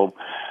oil field.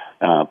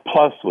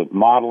 Plus, with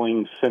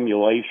modeling,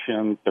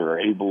 simulation, they're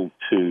able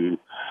to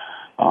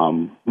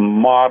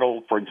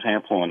model, for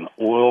example, an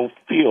oil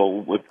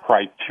field with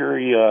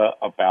criteria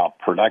about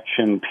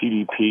production,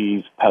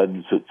 PDPs,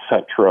 PUDs,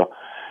 etc.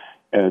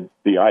 And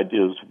the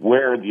idea is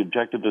the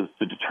objective is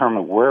to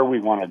determine where we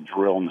want to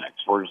drill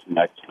next. Where's the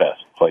next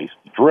best place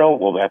to drill?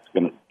 Well, that's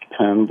going to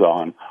depends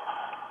on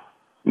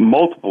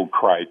multiple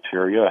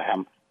criteria.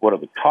 What are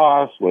the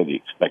costs? What are the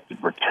expected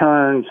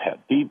returns? How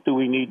deep do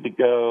we need to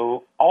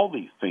go? All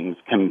these things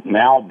can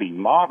now be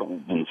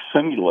modeled and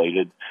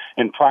simulated.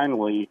 And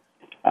finally,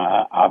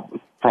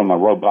 from a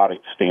robotic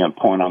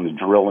standpoint on the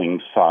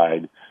drilling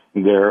side,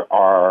 there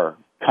are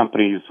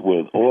companies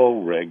with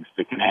oil rigs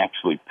that can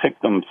actually pick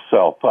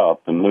themselves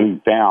up and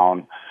move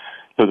down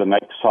to the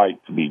next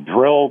site to be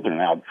drilled. They're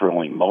now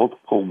drilling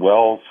multiple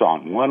wells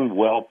on one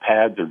well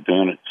pad. They're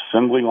doing it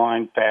assembly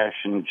line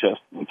fashion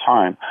just in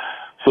time.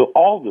 So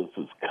all this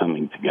is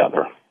coming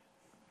together.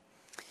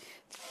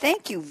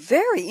 Thank you.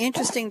 Very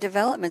interesting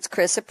developments,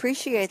 Chris.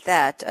 Appreciate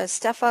that.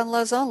 Stefan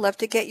Lauzon, love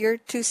to get your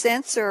 2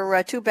 cents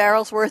or 2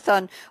 barrels worth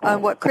on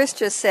what Chris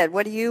just said.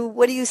 What do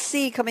you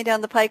see coming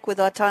down the pike with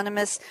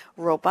autonomous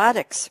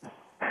robotics?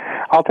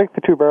 I'll take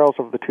the 2 barrels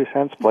of the 2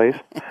 cents, please.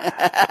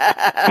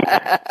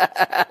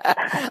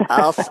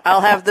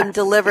 I'll have them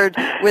delivered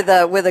with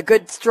a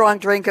good strong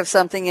drink of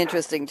something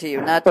interesting to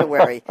you. Not to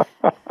worry.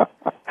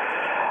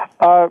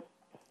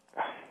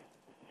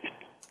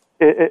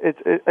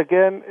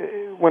 Again,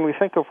 when we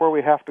think of where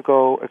we have to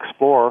go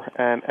explore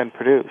and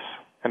produce,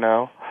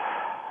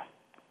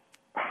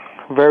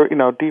 very,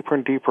 deeper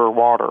and deeper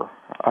water,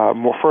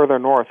 more further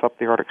north up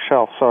the Arctic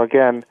shelf. So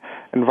again,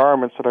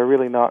 environments that are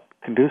really not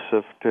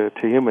conducive to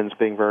humans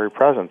being very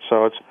present.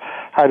 So it's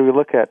how do we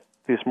look at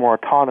these more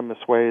autonomous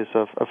ways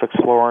of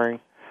exploring,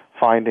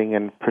 finding,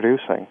 and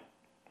producing.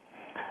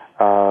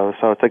 So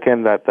it's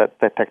again that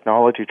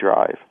technology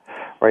drive.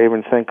 Or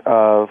even think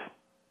of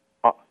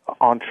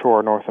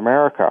onshore North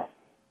America,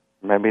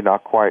 maybe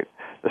not quite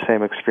the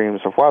same extremes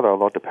of weather,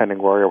 although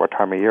depending where you are, what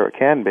time of year it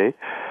can be.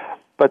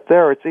 But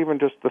there, it's even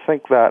just to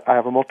think that I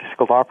have a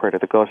multi-skilled operator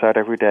that goes out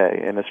every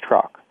day in his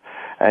truck,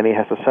 and he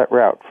has a set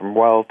route from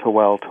well to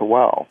well to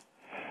well.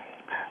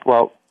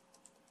 Well,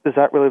 is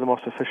that really the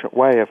most efficient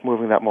way of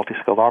moving that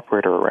multi-skilled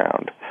operator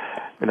around?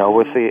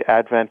 With the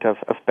advent of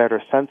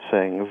better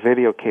sensing,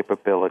 video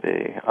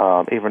capability,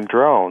 even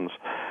drones,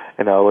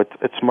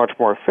 it's much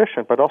more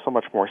efficient, but also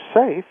much more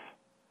safe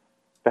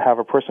to have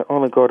a person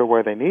only go to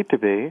where they need to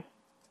be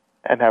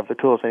and have the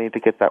tools they need to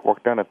get that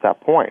work done at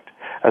that point,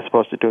 as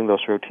opposed to doing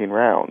those routine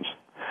rounds.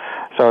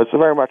 So it's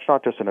very much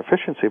not just an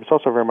efficiency, but it's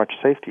also very much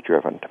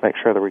safety-driven to make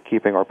sure that we're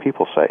keeping our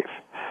people safe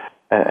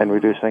and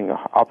reducing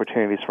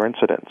opportunities for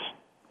incidents.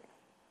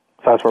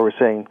 So that's where we're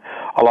seeing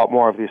a lot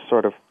more of these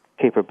sort of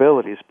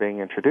capabilities being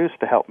introduced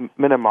to help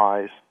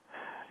minimize,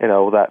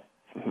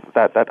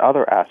 that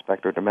other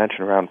aspect or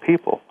dimension around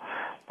people.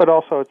 But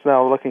also it's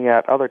now looking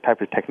at other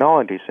types of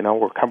technologies.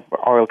 Where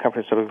oil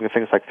companies are looking at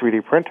things like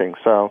 3D printing.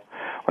 So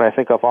when I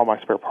think of all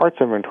my spare parts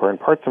inventory and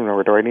parts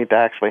inventory, I need to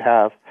actually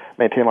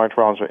maintain large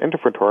volumes of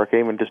inventory, or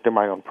even just do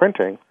my own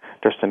printing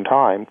just in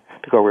time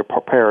to go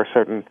repair a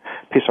certain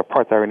piece of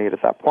part that I need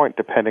at that point,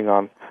 depending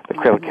on the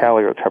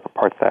criticality or the type of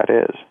part that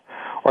is.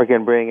 Or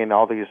again, bringing in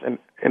all these,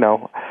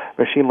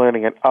 machine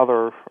learning and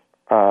other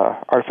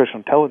artificial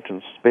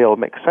intelligence to be able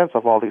to make sense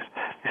of all these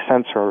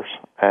sensors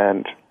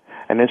and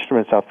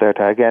instruments out there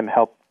to, again,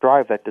 help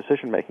drive that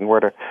decision-making, where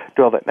to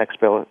drill that next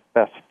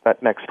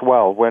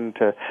well, when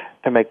to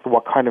make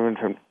what kind of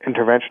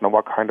intervention or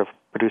what kind of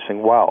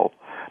producing well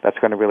that's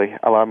going to really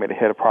allow me to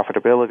hit a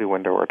profitability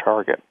window or a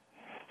target.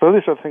 So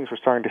these are the things we're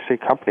starting to see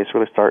companies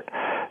really start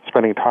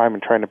spending time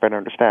and trying to better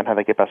understand how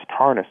they get best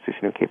harness these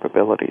new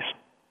capabilities.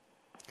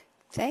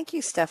 Thank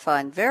you,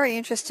 Stefan. Very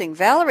interesting.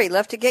 Valerie,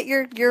 love to get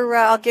your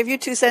I'll give you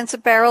 2 cents a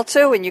barrel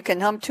too, and you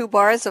can hum 2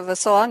 bars of a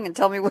song and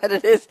tell me what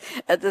it is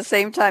at the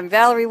same time.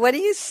 Valerie, what do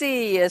you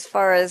see as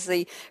far as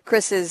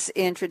Chris's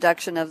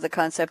introduction of the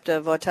concept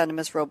of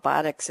autonomous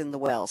robotics in the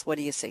wells? What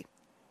do you see?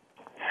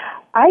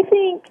 I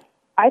think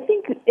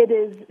it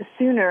is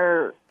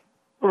sooner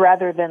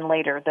rather than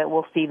later that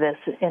we'll see this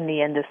in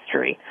the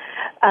industry.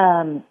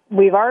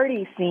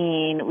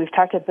 We've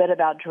talked a bit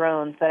about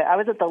drones, but I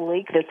was at the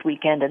lake this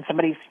weekend and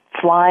somebody's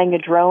flying a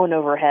drone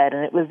overhead,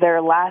 and it was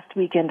there last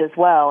weekend as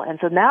well. And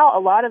so now a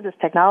lot of this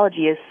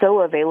technology is so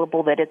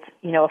available that it's,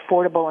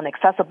 affordable and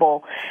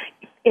accessible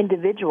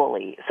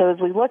individually. So as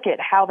we look at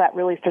how that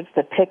really starts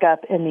to pick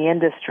up in the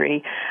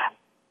industry,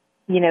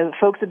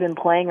 folks have been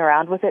playing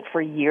around with it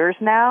for years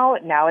now.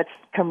 Now it's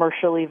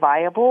commercially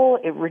viable.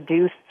 It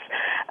reduces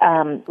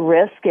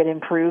risk. It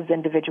improves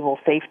individual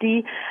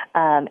safety,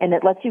 and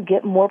it lets you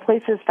get more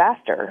places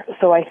faster.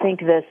 So I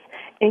think this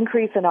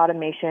increase in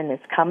automation is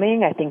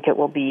coming. I think it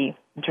will be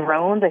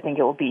drones. I think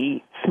it will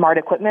be smart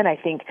equipment. I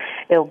think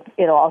it'll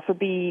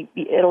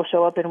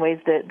show up in ways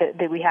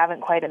that we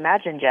haven't quite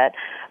imagined yet.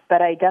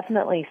 But I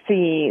definitely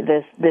see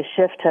this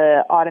shift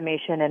to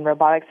automation and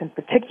robotics in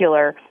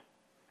particular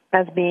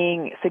as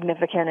being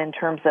significant in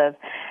terms of,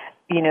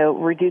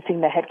 reducing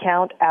the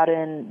headcount out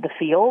in the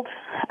field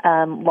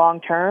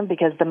long term,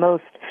 because the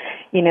most,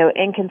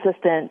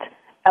 inconsistent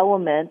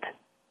element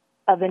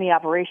of any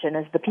operation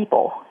is the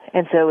people.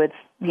 And so it's,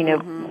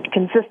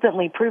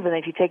 consistently proven that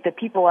if you take the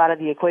people out of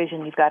the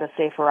equation, you've got a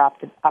safer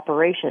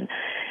operation.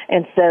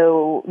 And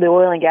so the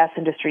oil and gas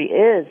industry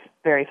is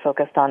very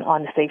focused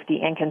on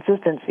safety and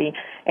consistency.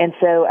 And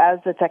so as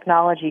the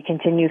technology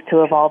continues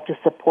to evolve to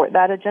support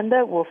that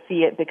agenda, we'll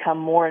see it become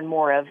more and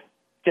more of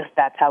just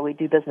that's how we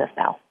do business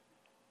now.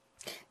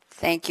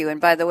 Thank you. And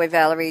by the way,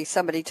 Valerie,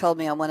 somebody told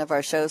me on one of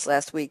our shows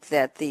last week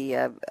that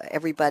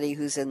everybody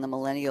who's in the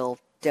millennial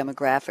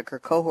demographic or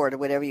cohort or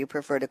whatever you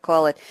prefer to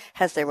call it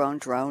has their own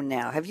drone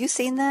now. Have you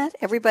seen that?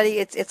 Everybody,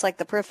 it's like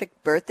the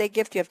perfect birthday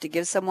gift you have to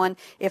give someone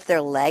if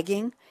they're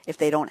lagging, if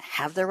they don't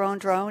have their own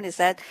drone. Is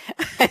that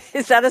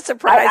is that a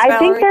surprise, I Valerie?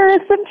 think there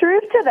is some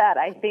truth to that.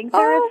 I think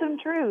there is some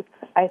truth.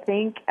 I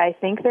think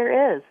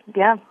there is.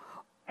 Yeah.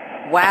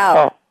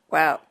 Wow.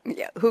 Wow.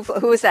 Yeah.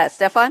 Who is that?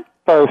 Stefan?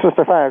 So,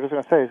 Stefan, I was just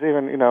going to say, is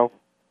even,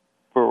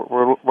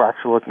 we're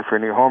actually looking for a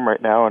new home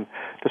right now, and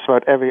just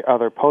about every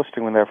other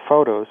posting when they have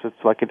photos, it's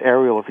like an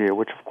aerial view,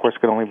 which, of course,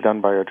 can only be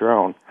done by a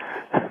drone.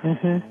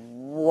 Mm-hmm.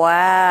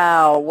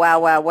 Wow.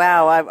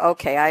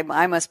 Okay,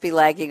 I must be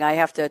lagging. I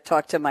have to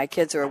talk to my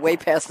kids who are way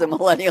past the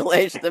millennial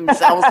age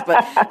themselves,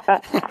 but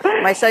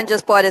my son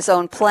just bought his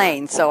own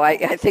plane, so I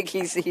think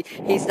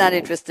he's not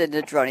interested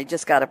in a drone. He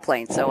just got a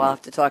plane, so I'll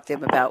have to talk to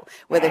him about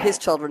whether his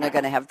children are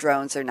going to have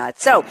drones or not.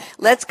 So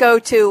let's go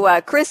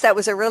to Chris. That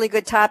was a really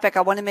good topic.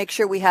 I want to make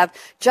sure we have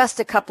just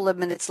a couple of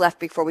minutes left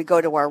before we go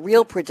to our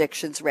real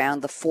predictions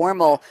round, the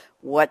formal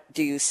what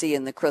do you see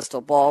in the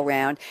crystal ball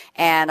round?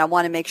 And I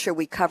want to make sure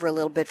we cover a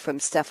little bit from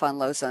Stefan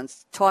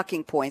Lozon's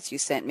talking points you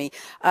sent me.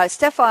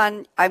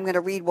 Stefan, I'm going to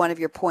read one of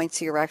your points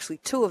here, actually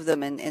two of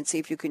them, and see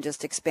if you can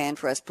just expand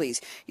for us, please.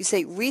 You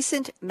say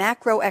recent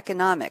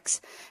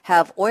macroeconomics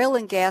have oil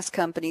and gas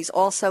companies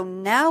also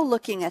now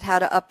looking at how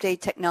to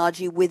update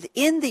technology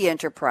within the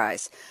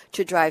enterprise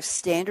to drive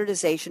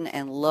standardization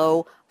and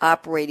low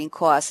operating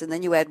costs. And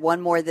then you add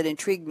one more that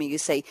intrigued me. You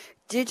say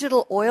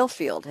digital oil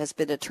field has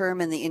been a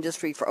term in the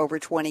industry for over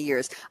 20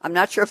 years. I'm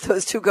not sure if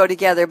those two go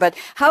together, but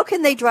how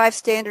can they drive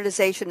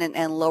standardization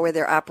and lower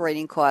their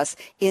operating costs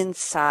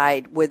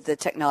inside with the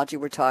technology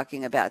we're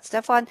talking about?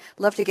 Stefan,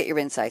 love to get your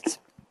insights.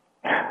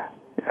 Yeah,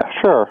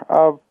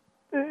 sure.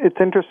 It's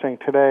interesting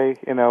today,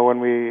 when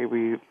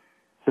we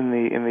in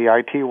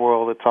the IT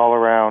world, it's all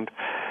around,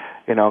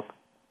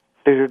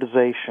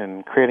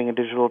 digitization, creating a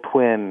digital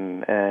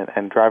twin,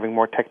 and driving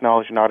more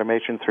technology and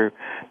automation through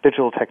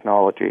digital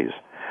technologies.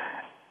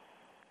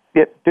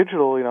 Yet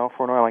digital,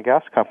 for an oil and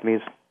gas company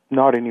is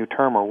not a new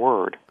term or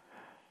word.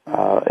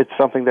 It's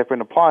something they've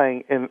been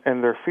applying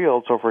in their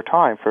fields over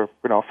time for,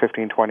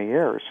 15, 20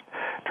 years,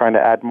 trying to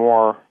add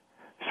more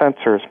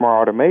sensors,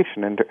 more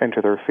automation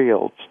into their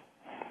fields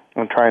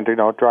and trying to,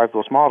 drive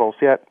those models.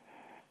 Yet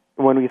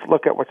when we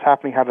look at what's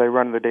happening, how do they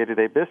run their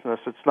day-to-day business,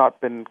 it's not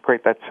been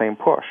quite that same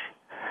push.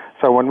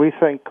 So when we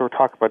think or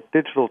talk about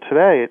digital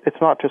today, it's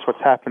not just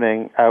what's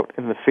happening out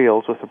in the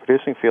fields with the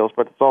producing fields,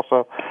 but it's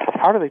also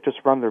how do they just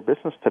run their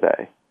business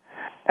today?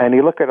 And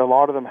you look at a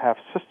lot of them have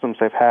systems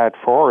they've had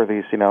for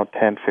these,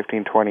 10,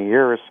 15, 20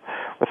 years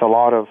with a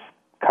lot of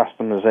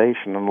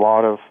customization and a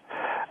lot of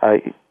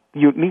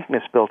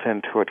uniqueness built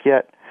into it.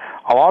 Yet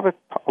a lot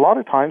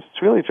of times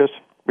it's really just,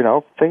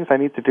 things I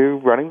need to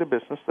do running the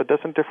business that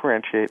doesn't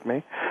differentiate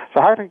me.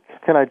 So how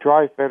can I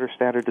drive better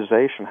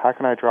standardization? How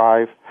can I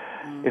drive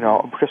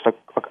just a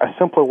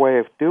simpler way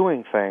of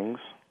doing things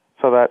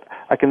so that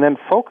I can then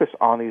focus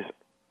on these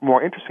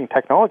more interesting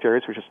technology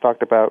areas we just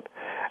talked about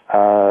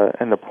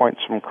in the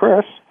points from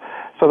Chris,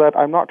 so that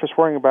I'm not just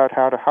worrying about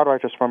how do I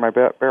just run my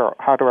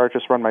how do I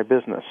just run my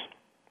business.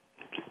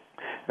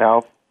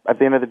 Now, at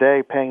the end of the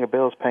day, paying a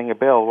bill is paying a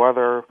bill.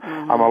 Whether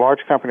I'm a large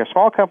company or a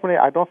small company,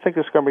 I don't think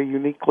it's going to be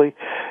uniquely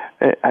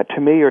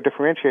to me or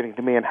differentiating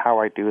to me in how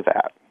I do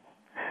that.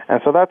 And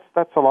so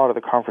that's a lot of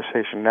the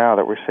conversation now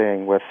that we're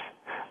seeing with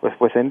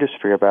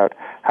industry about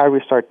how do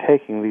we start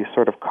taking these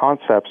sort of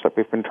concepts that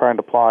we've been trying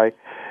to apply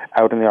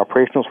out in the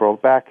operations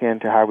world back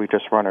into how we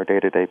just run our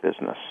day-to-day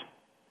business.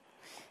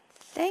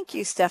 Thank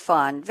you,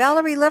 Stefan.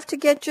 Valerie, love to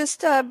get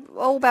just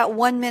about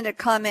 1 minute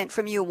comment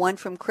from you, one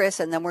from Chris,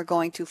 and then we're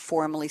going to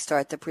formally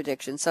start the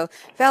prediction. So,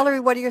 Valerie,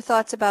 what are your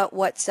thoughts about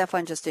what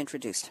Stefan just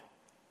introduced?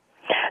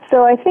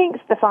 So I think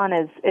Stefan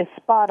is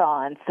spot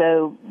on.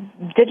 So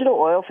digital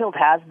oil field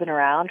has been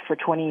around for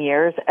 20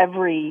 years.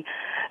 Every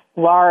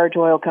large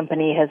oil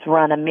company has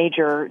run a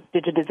major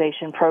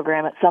digitization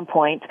program at some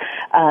point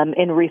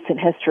in recent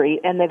history,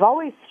 and they've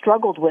always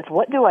struggled with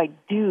what do I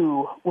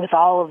do with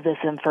all of this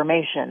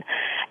information?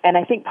 And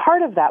I think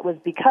part of that was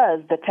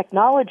because the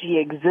technology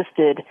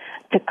existed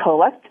to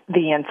collect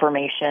the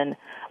information,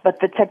 but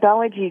the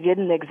technology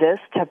didn't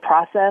exist to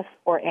process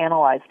or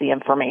analyze the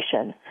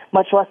information,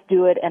 much less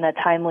do it in a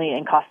timely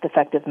and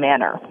cost-effective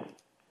manner.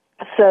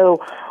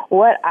 So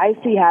what I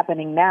see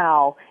happening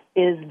now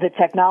is the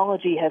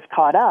technology has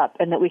caught up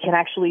and that we can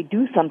actually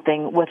do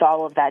something with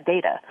all of that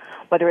data,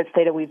 whether it's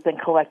data we've been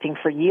collecting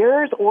for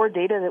years or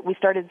data that we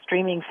started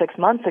streaming 6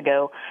 months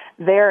ago.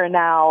 There are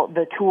now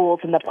the tools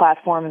and the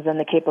platforms and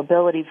the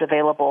capabilities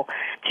available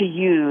to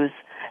use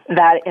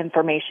that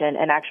information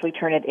and actually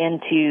turn it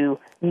into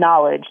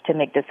knowledge to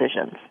make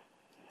decisions.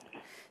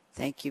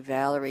 Thank you,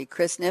 Valerie.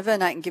 Chris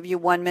Niven, I can give you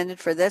 1 minute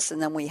for this,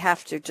 and then we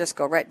have to just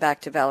go right back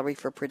to Valerie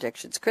for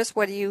predictions. Chris,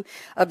 what do you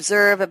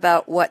observe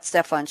about what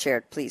Stefan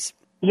shared, please?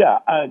 Yeah,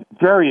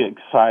 very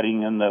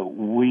exciting in that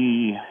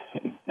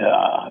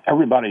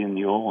everybody in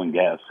the oil and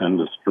gas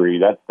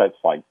industry, that's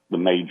like the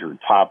major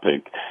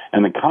topic.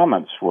 And the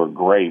comments were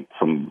great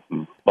from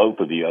both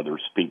of the other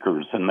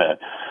speakers in that,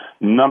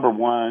 number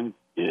one,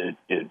 it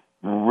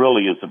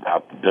really is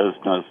about the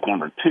business.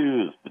 Number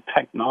two is the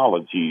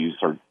technologies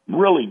are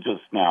really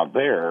just now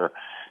there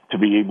to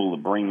be able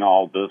to bring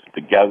all this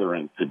together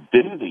and to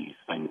do these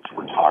things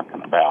we're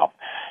talking about.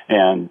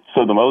 And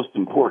so the most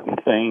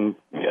important thing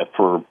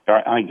for,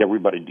 I think,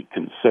 everybody to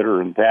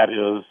consider, and that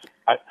is,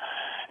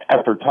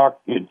 after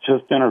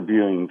just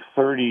interviewing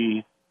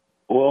 30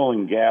 oil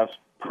and gas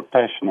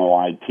professional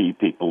IT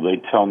people,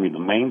 they tell me the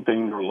main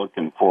thing they're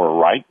looking for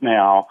right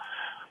now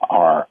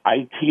are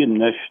IT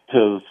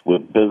initiatives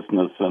with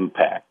business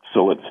impact.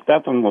 So what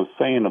Stefan was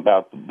saying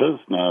about the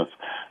business,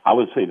 I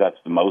would say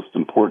that's the most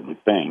important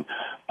thing.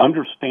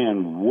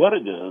 Understand what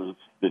it is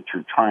that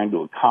you're trying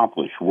to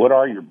accomplish. What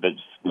are your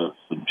business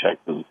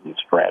objectives and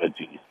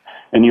strategies?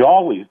 And you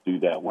always do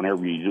that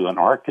whenever you do an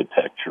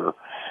architecture.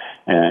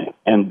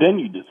 And then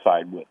you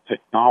decide what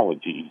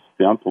technologies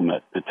to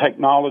implement. The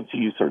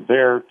technologies are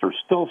there. They're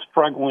still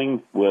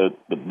struggling with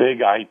the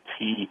big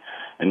IT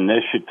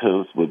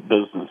initiatives with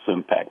business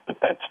impact, but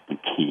that's the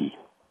key.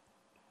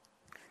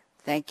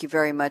 Thank you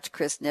very much,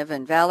 Chris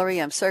Niven.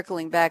 Valerie, I'm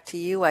circling back to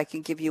you. I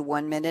can give you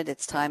 1 minute.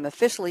 It's time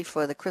officially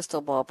for the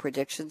crystal ball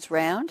predictions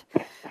round.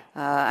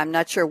 I'm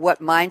not sure what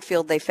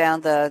minefield they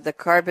found the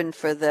carbon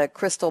for the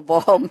crystal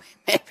ball.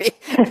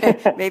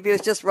 Maybe it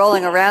was just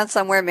rolling around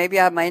somewhere. Maybe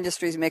I have my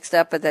industries mixed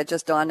up, but that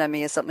just dawned on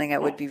me as something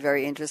that would be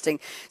very interesting.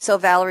 So,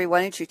 Valerie,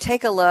 why don't you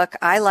take a look?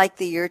 I like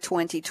the year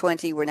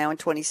 2020. We're now in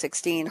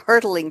 2016,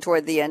 hurtling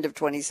toward the end of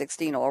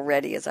 2016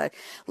 already, as I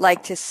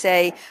like to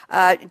say.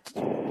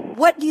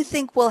 What do you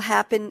think will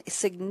happen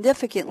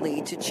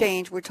significantly to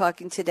change? We're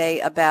talking today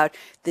about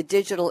the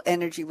digital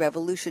energy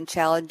revolution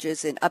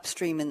challenges in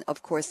upstream and,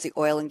 of course, the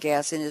oil and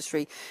gas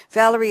industry.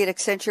 Valerie at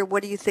Accenture,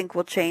 what do you think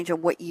will change,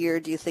 and what year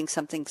do you think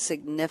something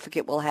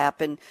significant will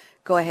happen?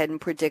 Go ahead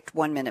and predict.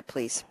 1 minute,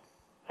 please.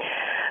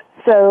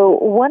 So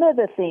one of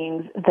the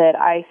things that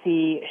I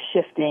see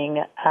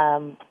shifting,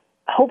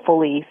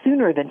 hopefully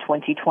sooner than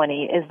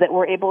 2020, is that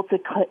we're able to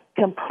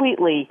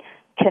completely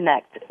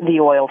connect the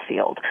oil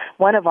field.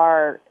 One of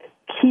our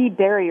key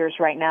barriers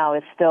right now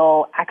is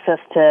still access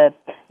to,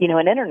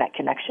 an internet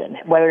connection.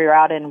 Whether you're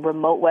out in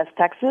remote West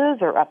Texas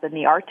or up in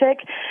the Arctic,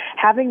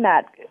 having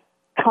that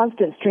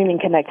constant streaming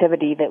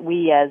connectivity that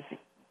we as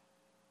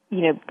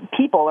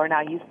people are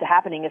now used to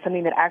happening is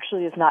something that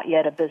actually is not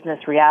yet a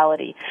business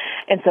reality.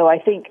 And so I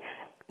think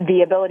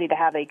the ability to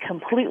have a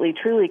completely,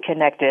 truly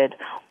connected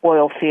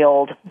oil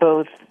field,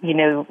 both,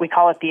 we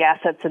call it the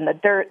assets in the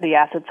dirt, the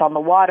assets on the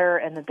water,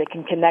 and that they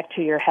can connect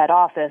to your head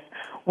office,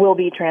 will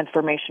be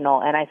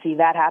transformational. And I see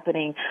that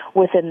happening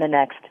within the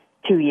next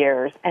 2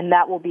 years. And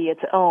that will be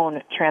its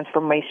own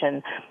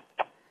transformation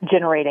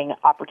generating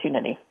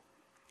opportunity.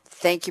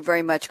 Thank you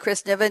very much.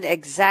 Chris Niven,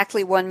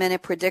 exactly 1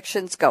 minute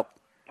predictions. Go.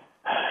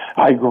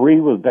 I agree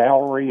with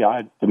Valerie.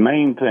 The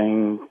main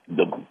thing,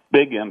 the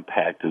big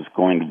impact is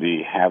going to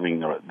be having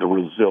the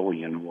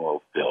resilient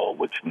oil field,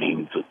 which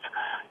means it's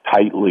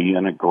tightly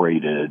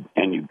integrated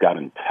and you've got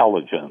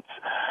intelligence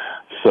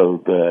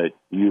so that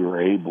you're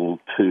able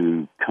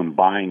to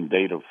combine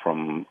data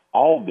from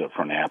all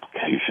different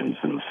applications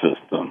and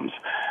systems.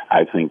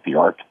 I think the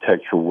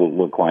architecture will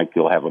look like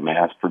you'll have a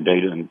master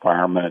data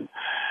environment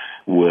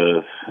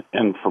with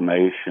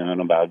information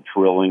about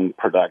drilling,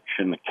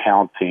 production,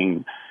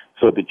 accounting,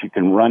 so that you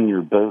can run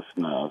your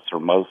business, or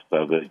most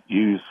of it,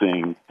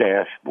 using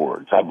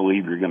dashboards. I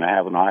believe you're going to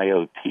have an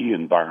IoT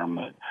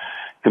environment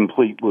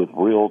complete with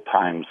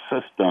real-time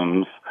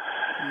systems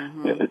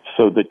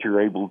so that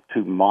you're able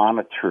to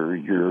monitor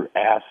your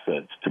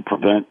assets to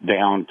prevent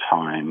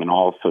downtime and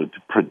also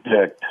to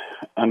predict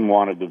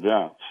unwanted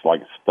events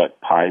like stuck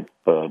pipe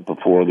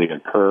before they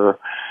occur,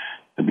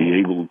 to be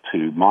able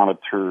to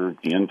monitor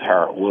the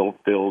entire oil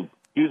field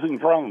using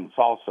drones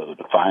also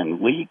to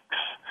find leaks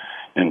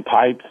in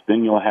pipes.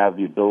 Then you'll have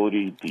the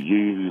ability to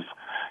use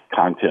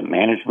content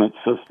management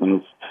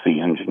systems to see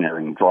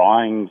engineering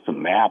drawings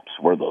and maps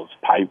where those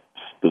pipes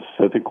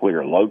specifically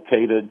are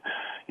located.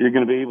 You're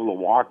going to be able to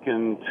walk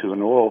into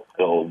an oil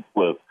field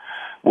with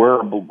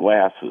wearable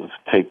glasses,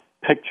 take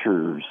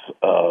pictures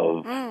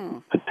of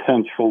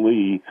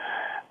potentially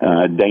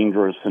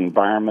dangerous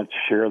environments,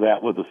 share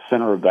that with a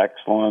center of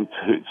excellence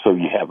so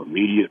you have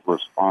immediate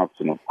response,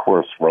 and, of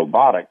course,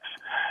 robotics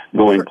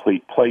going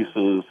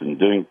places and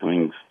doing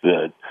things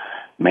that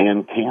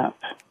man can't.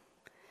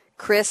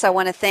 Chris, I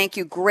want to thank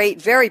you.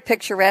 Great, very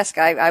picturesque.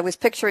 I was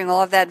picturing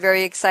all of that.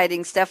 Very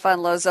exciting. Stefan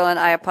Lozon,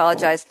 I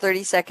apologize.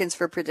 30 seconds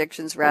for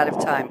predictions. We're out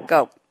of time.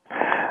 Go.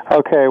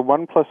 Okay,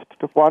 1 plus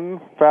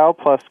 1, Val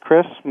plus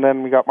Chris, and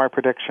then we got my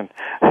prediction.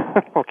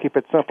 We'll keep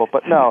it simple.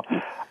 But no,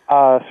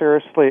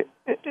 seriously,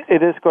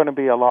 it is going to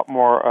be a lot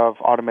more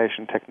of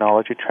automation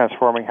technology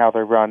transforming how they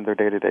run their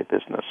day-to-day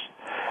business.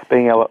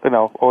 Being able,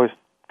 always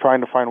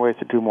trying to find ways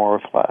to do more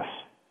with less.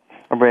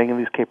 And bringing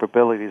these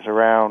capabilities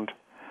around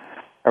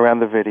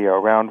the video,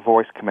 around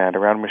voice command,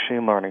 around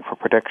machine learning for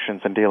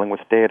predictions and dealing with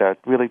data,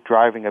 really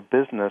driving a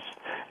business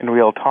in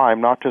real time,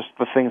 not just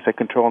the things they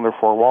control in their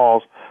four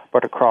walls,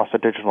 but across a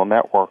digital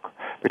network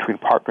between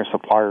partner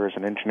suppliers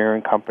and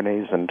engineering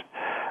companies and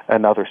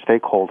other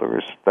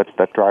stakeholders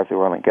that drive the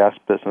oil and gas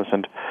business,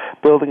 and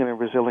building in a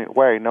resilient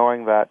way,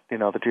 knowing that the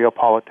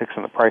geopolitics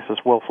and the prices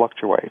will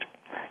fluctuate,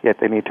 yet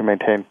they need to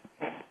maintain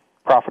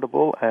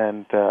profitable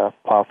and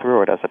plow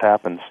through it as it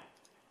happens.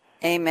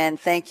 Amen.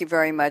 Thank you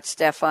very much,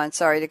 Stefan.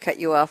 Sorry to cut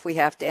you off. We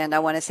have to end. I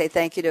want to say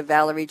thank you to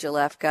Valerie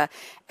Jalevka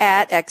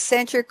at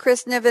Accenture,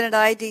 Chris Niven at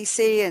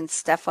IDC, and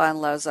Stefan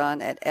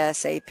Lauzon at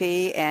SAP,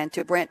 and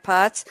to Brent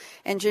Potts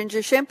and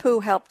Ginger Shimp,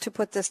 who helped to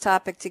put this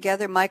topic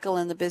together. Michael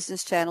and the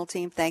Business Channel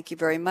team, thank you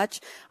very much.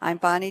 I'm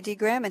Bonnie D.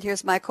 Graham, and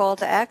here's my call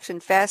to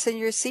action. Fasten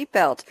your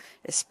seatbelt,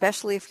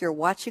 especially if you're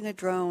watching a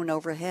drone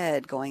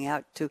overhead going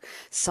out to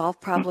solve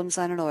problems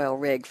on an oil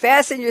rig.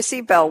 Fasten your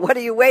seatbelt. What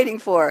are you waiting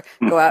for?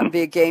 Go out and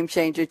be a game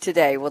changer today.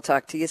 We'll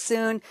talk to you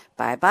soon.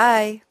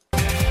 Bye-bye.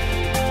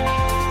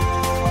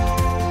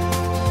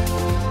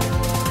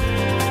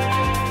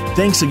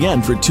 Thanks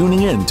again for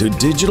tuning in to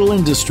Digital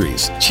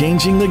Industries,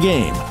 Changing the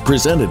Game,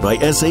 presented by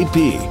SAP.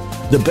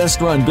 The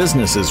best-run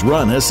businesses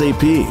run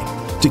SAP.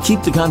 To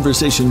keep the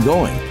conversation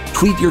going,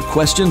 tweet your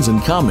questions and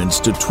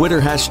comments to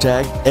Twitter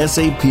hashtag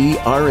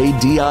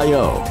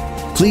 #SAPRadio.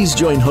 Please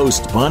join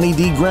host Bonnie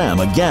D.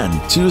 Graham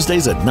again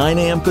Tuesdays at 9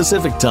 a.m.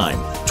 Pacific Time,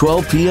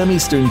 12 p.m.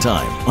 Eastern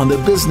Time on the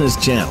Business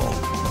Channel.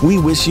 We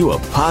wish you a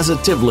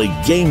positively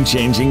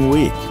game-changing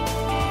week.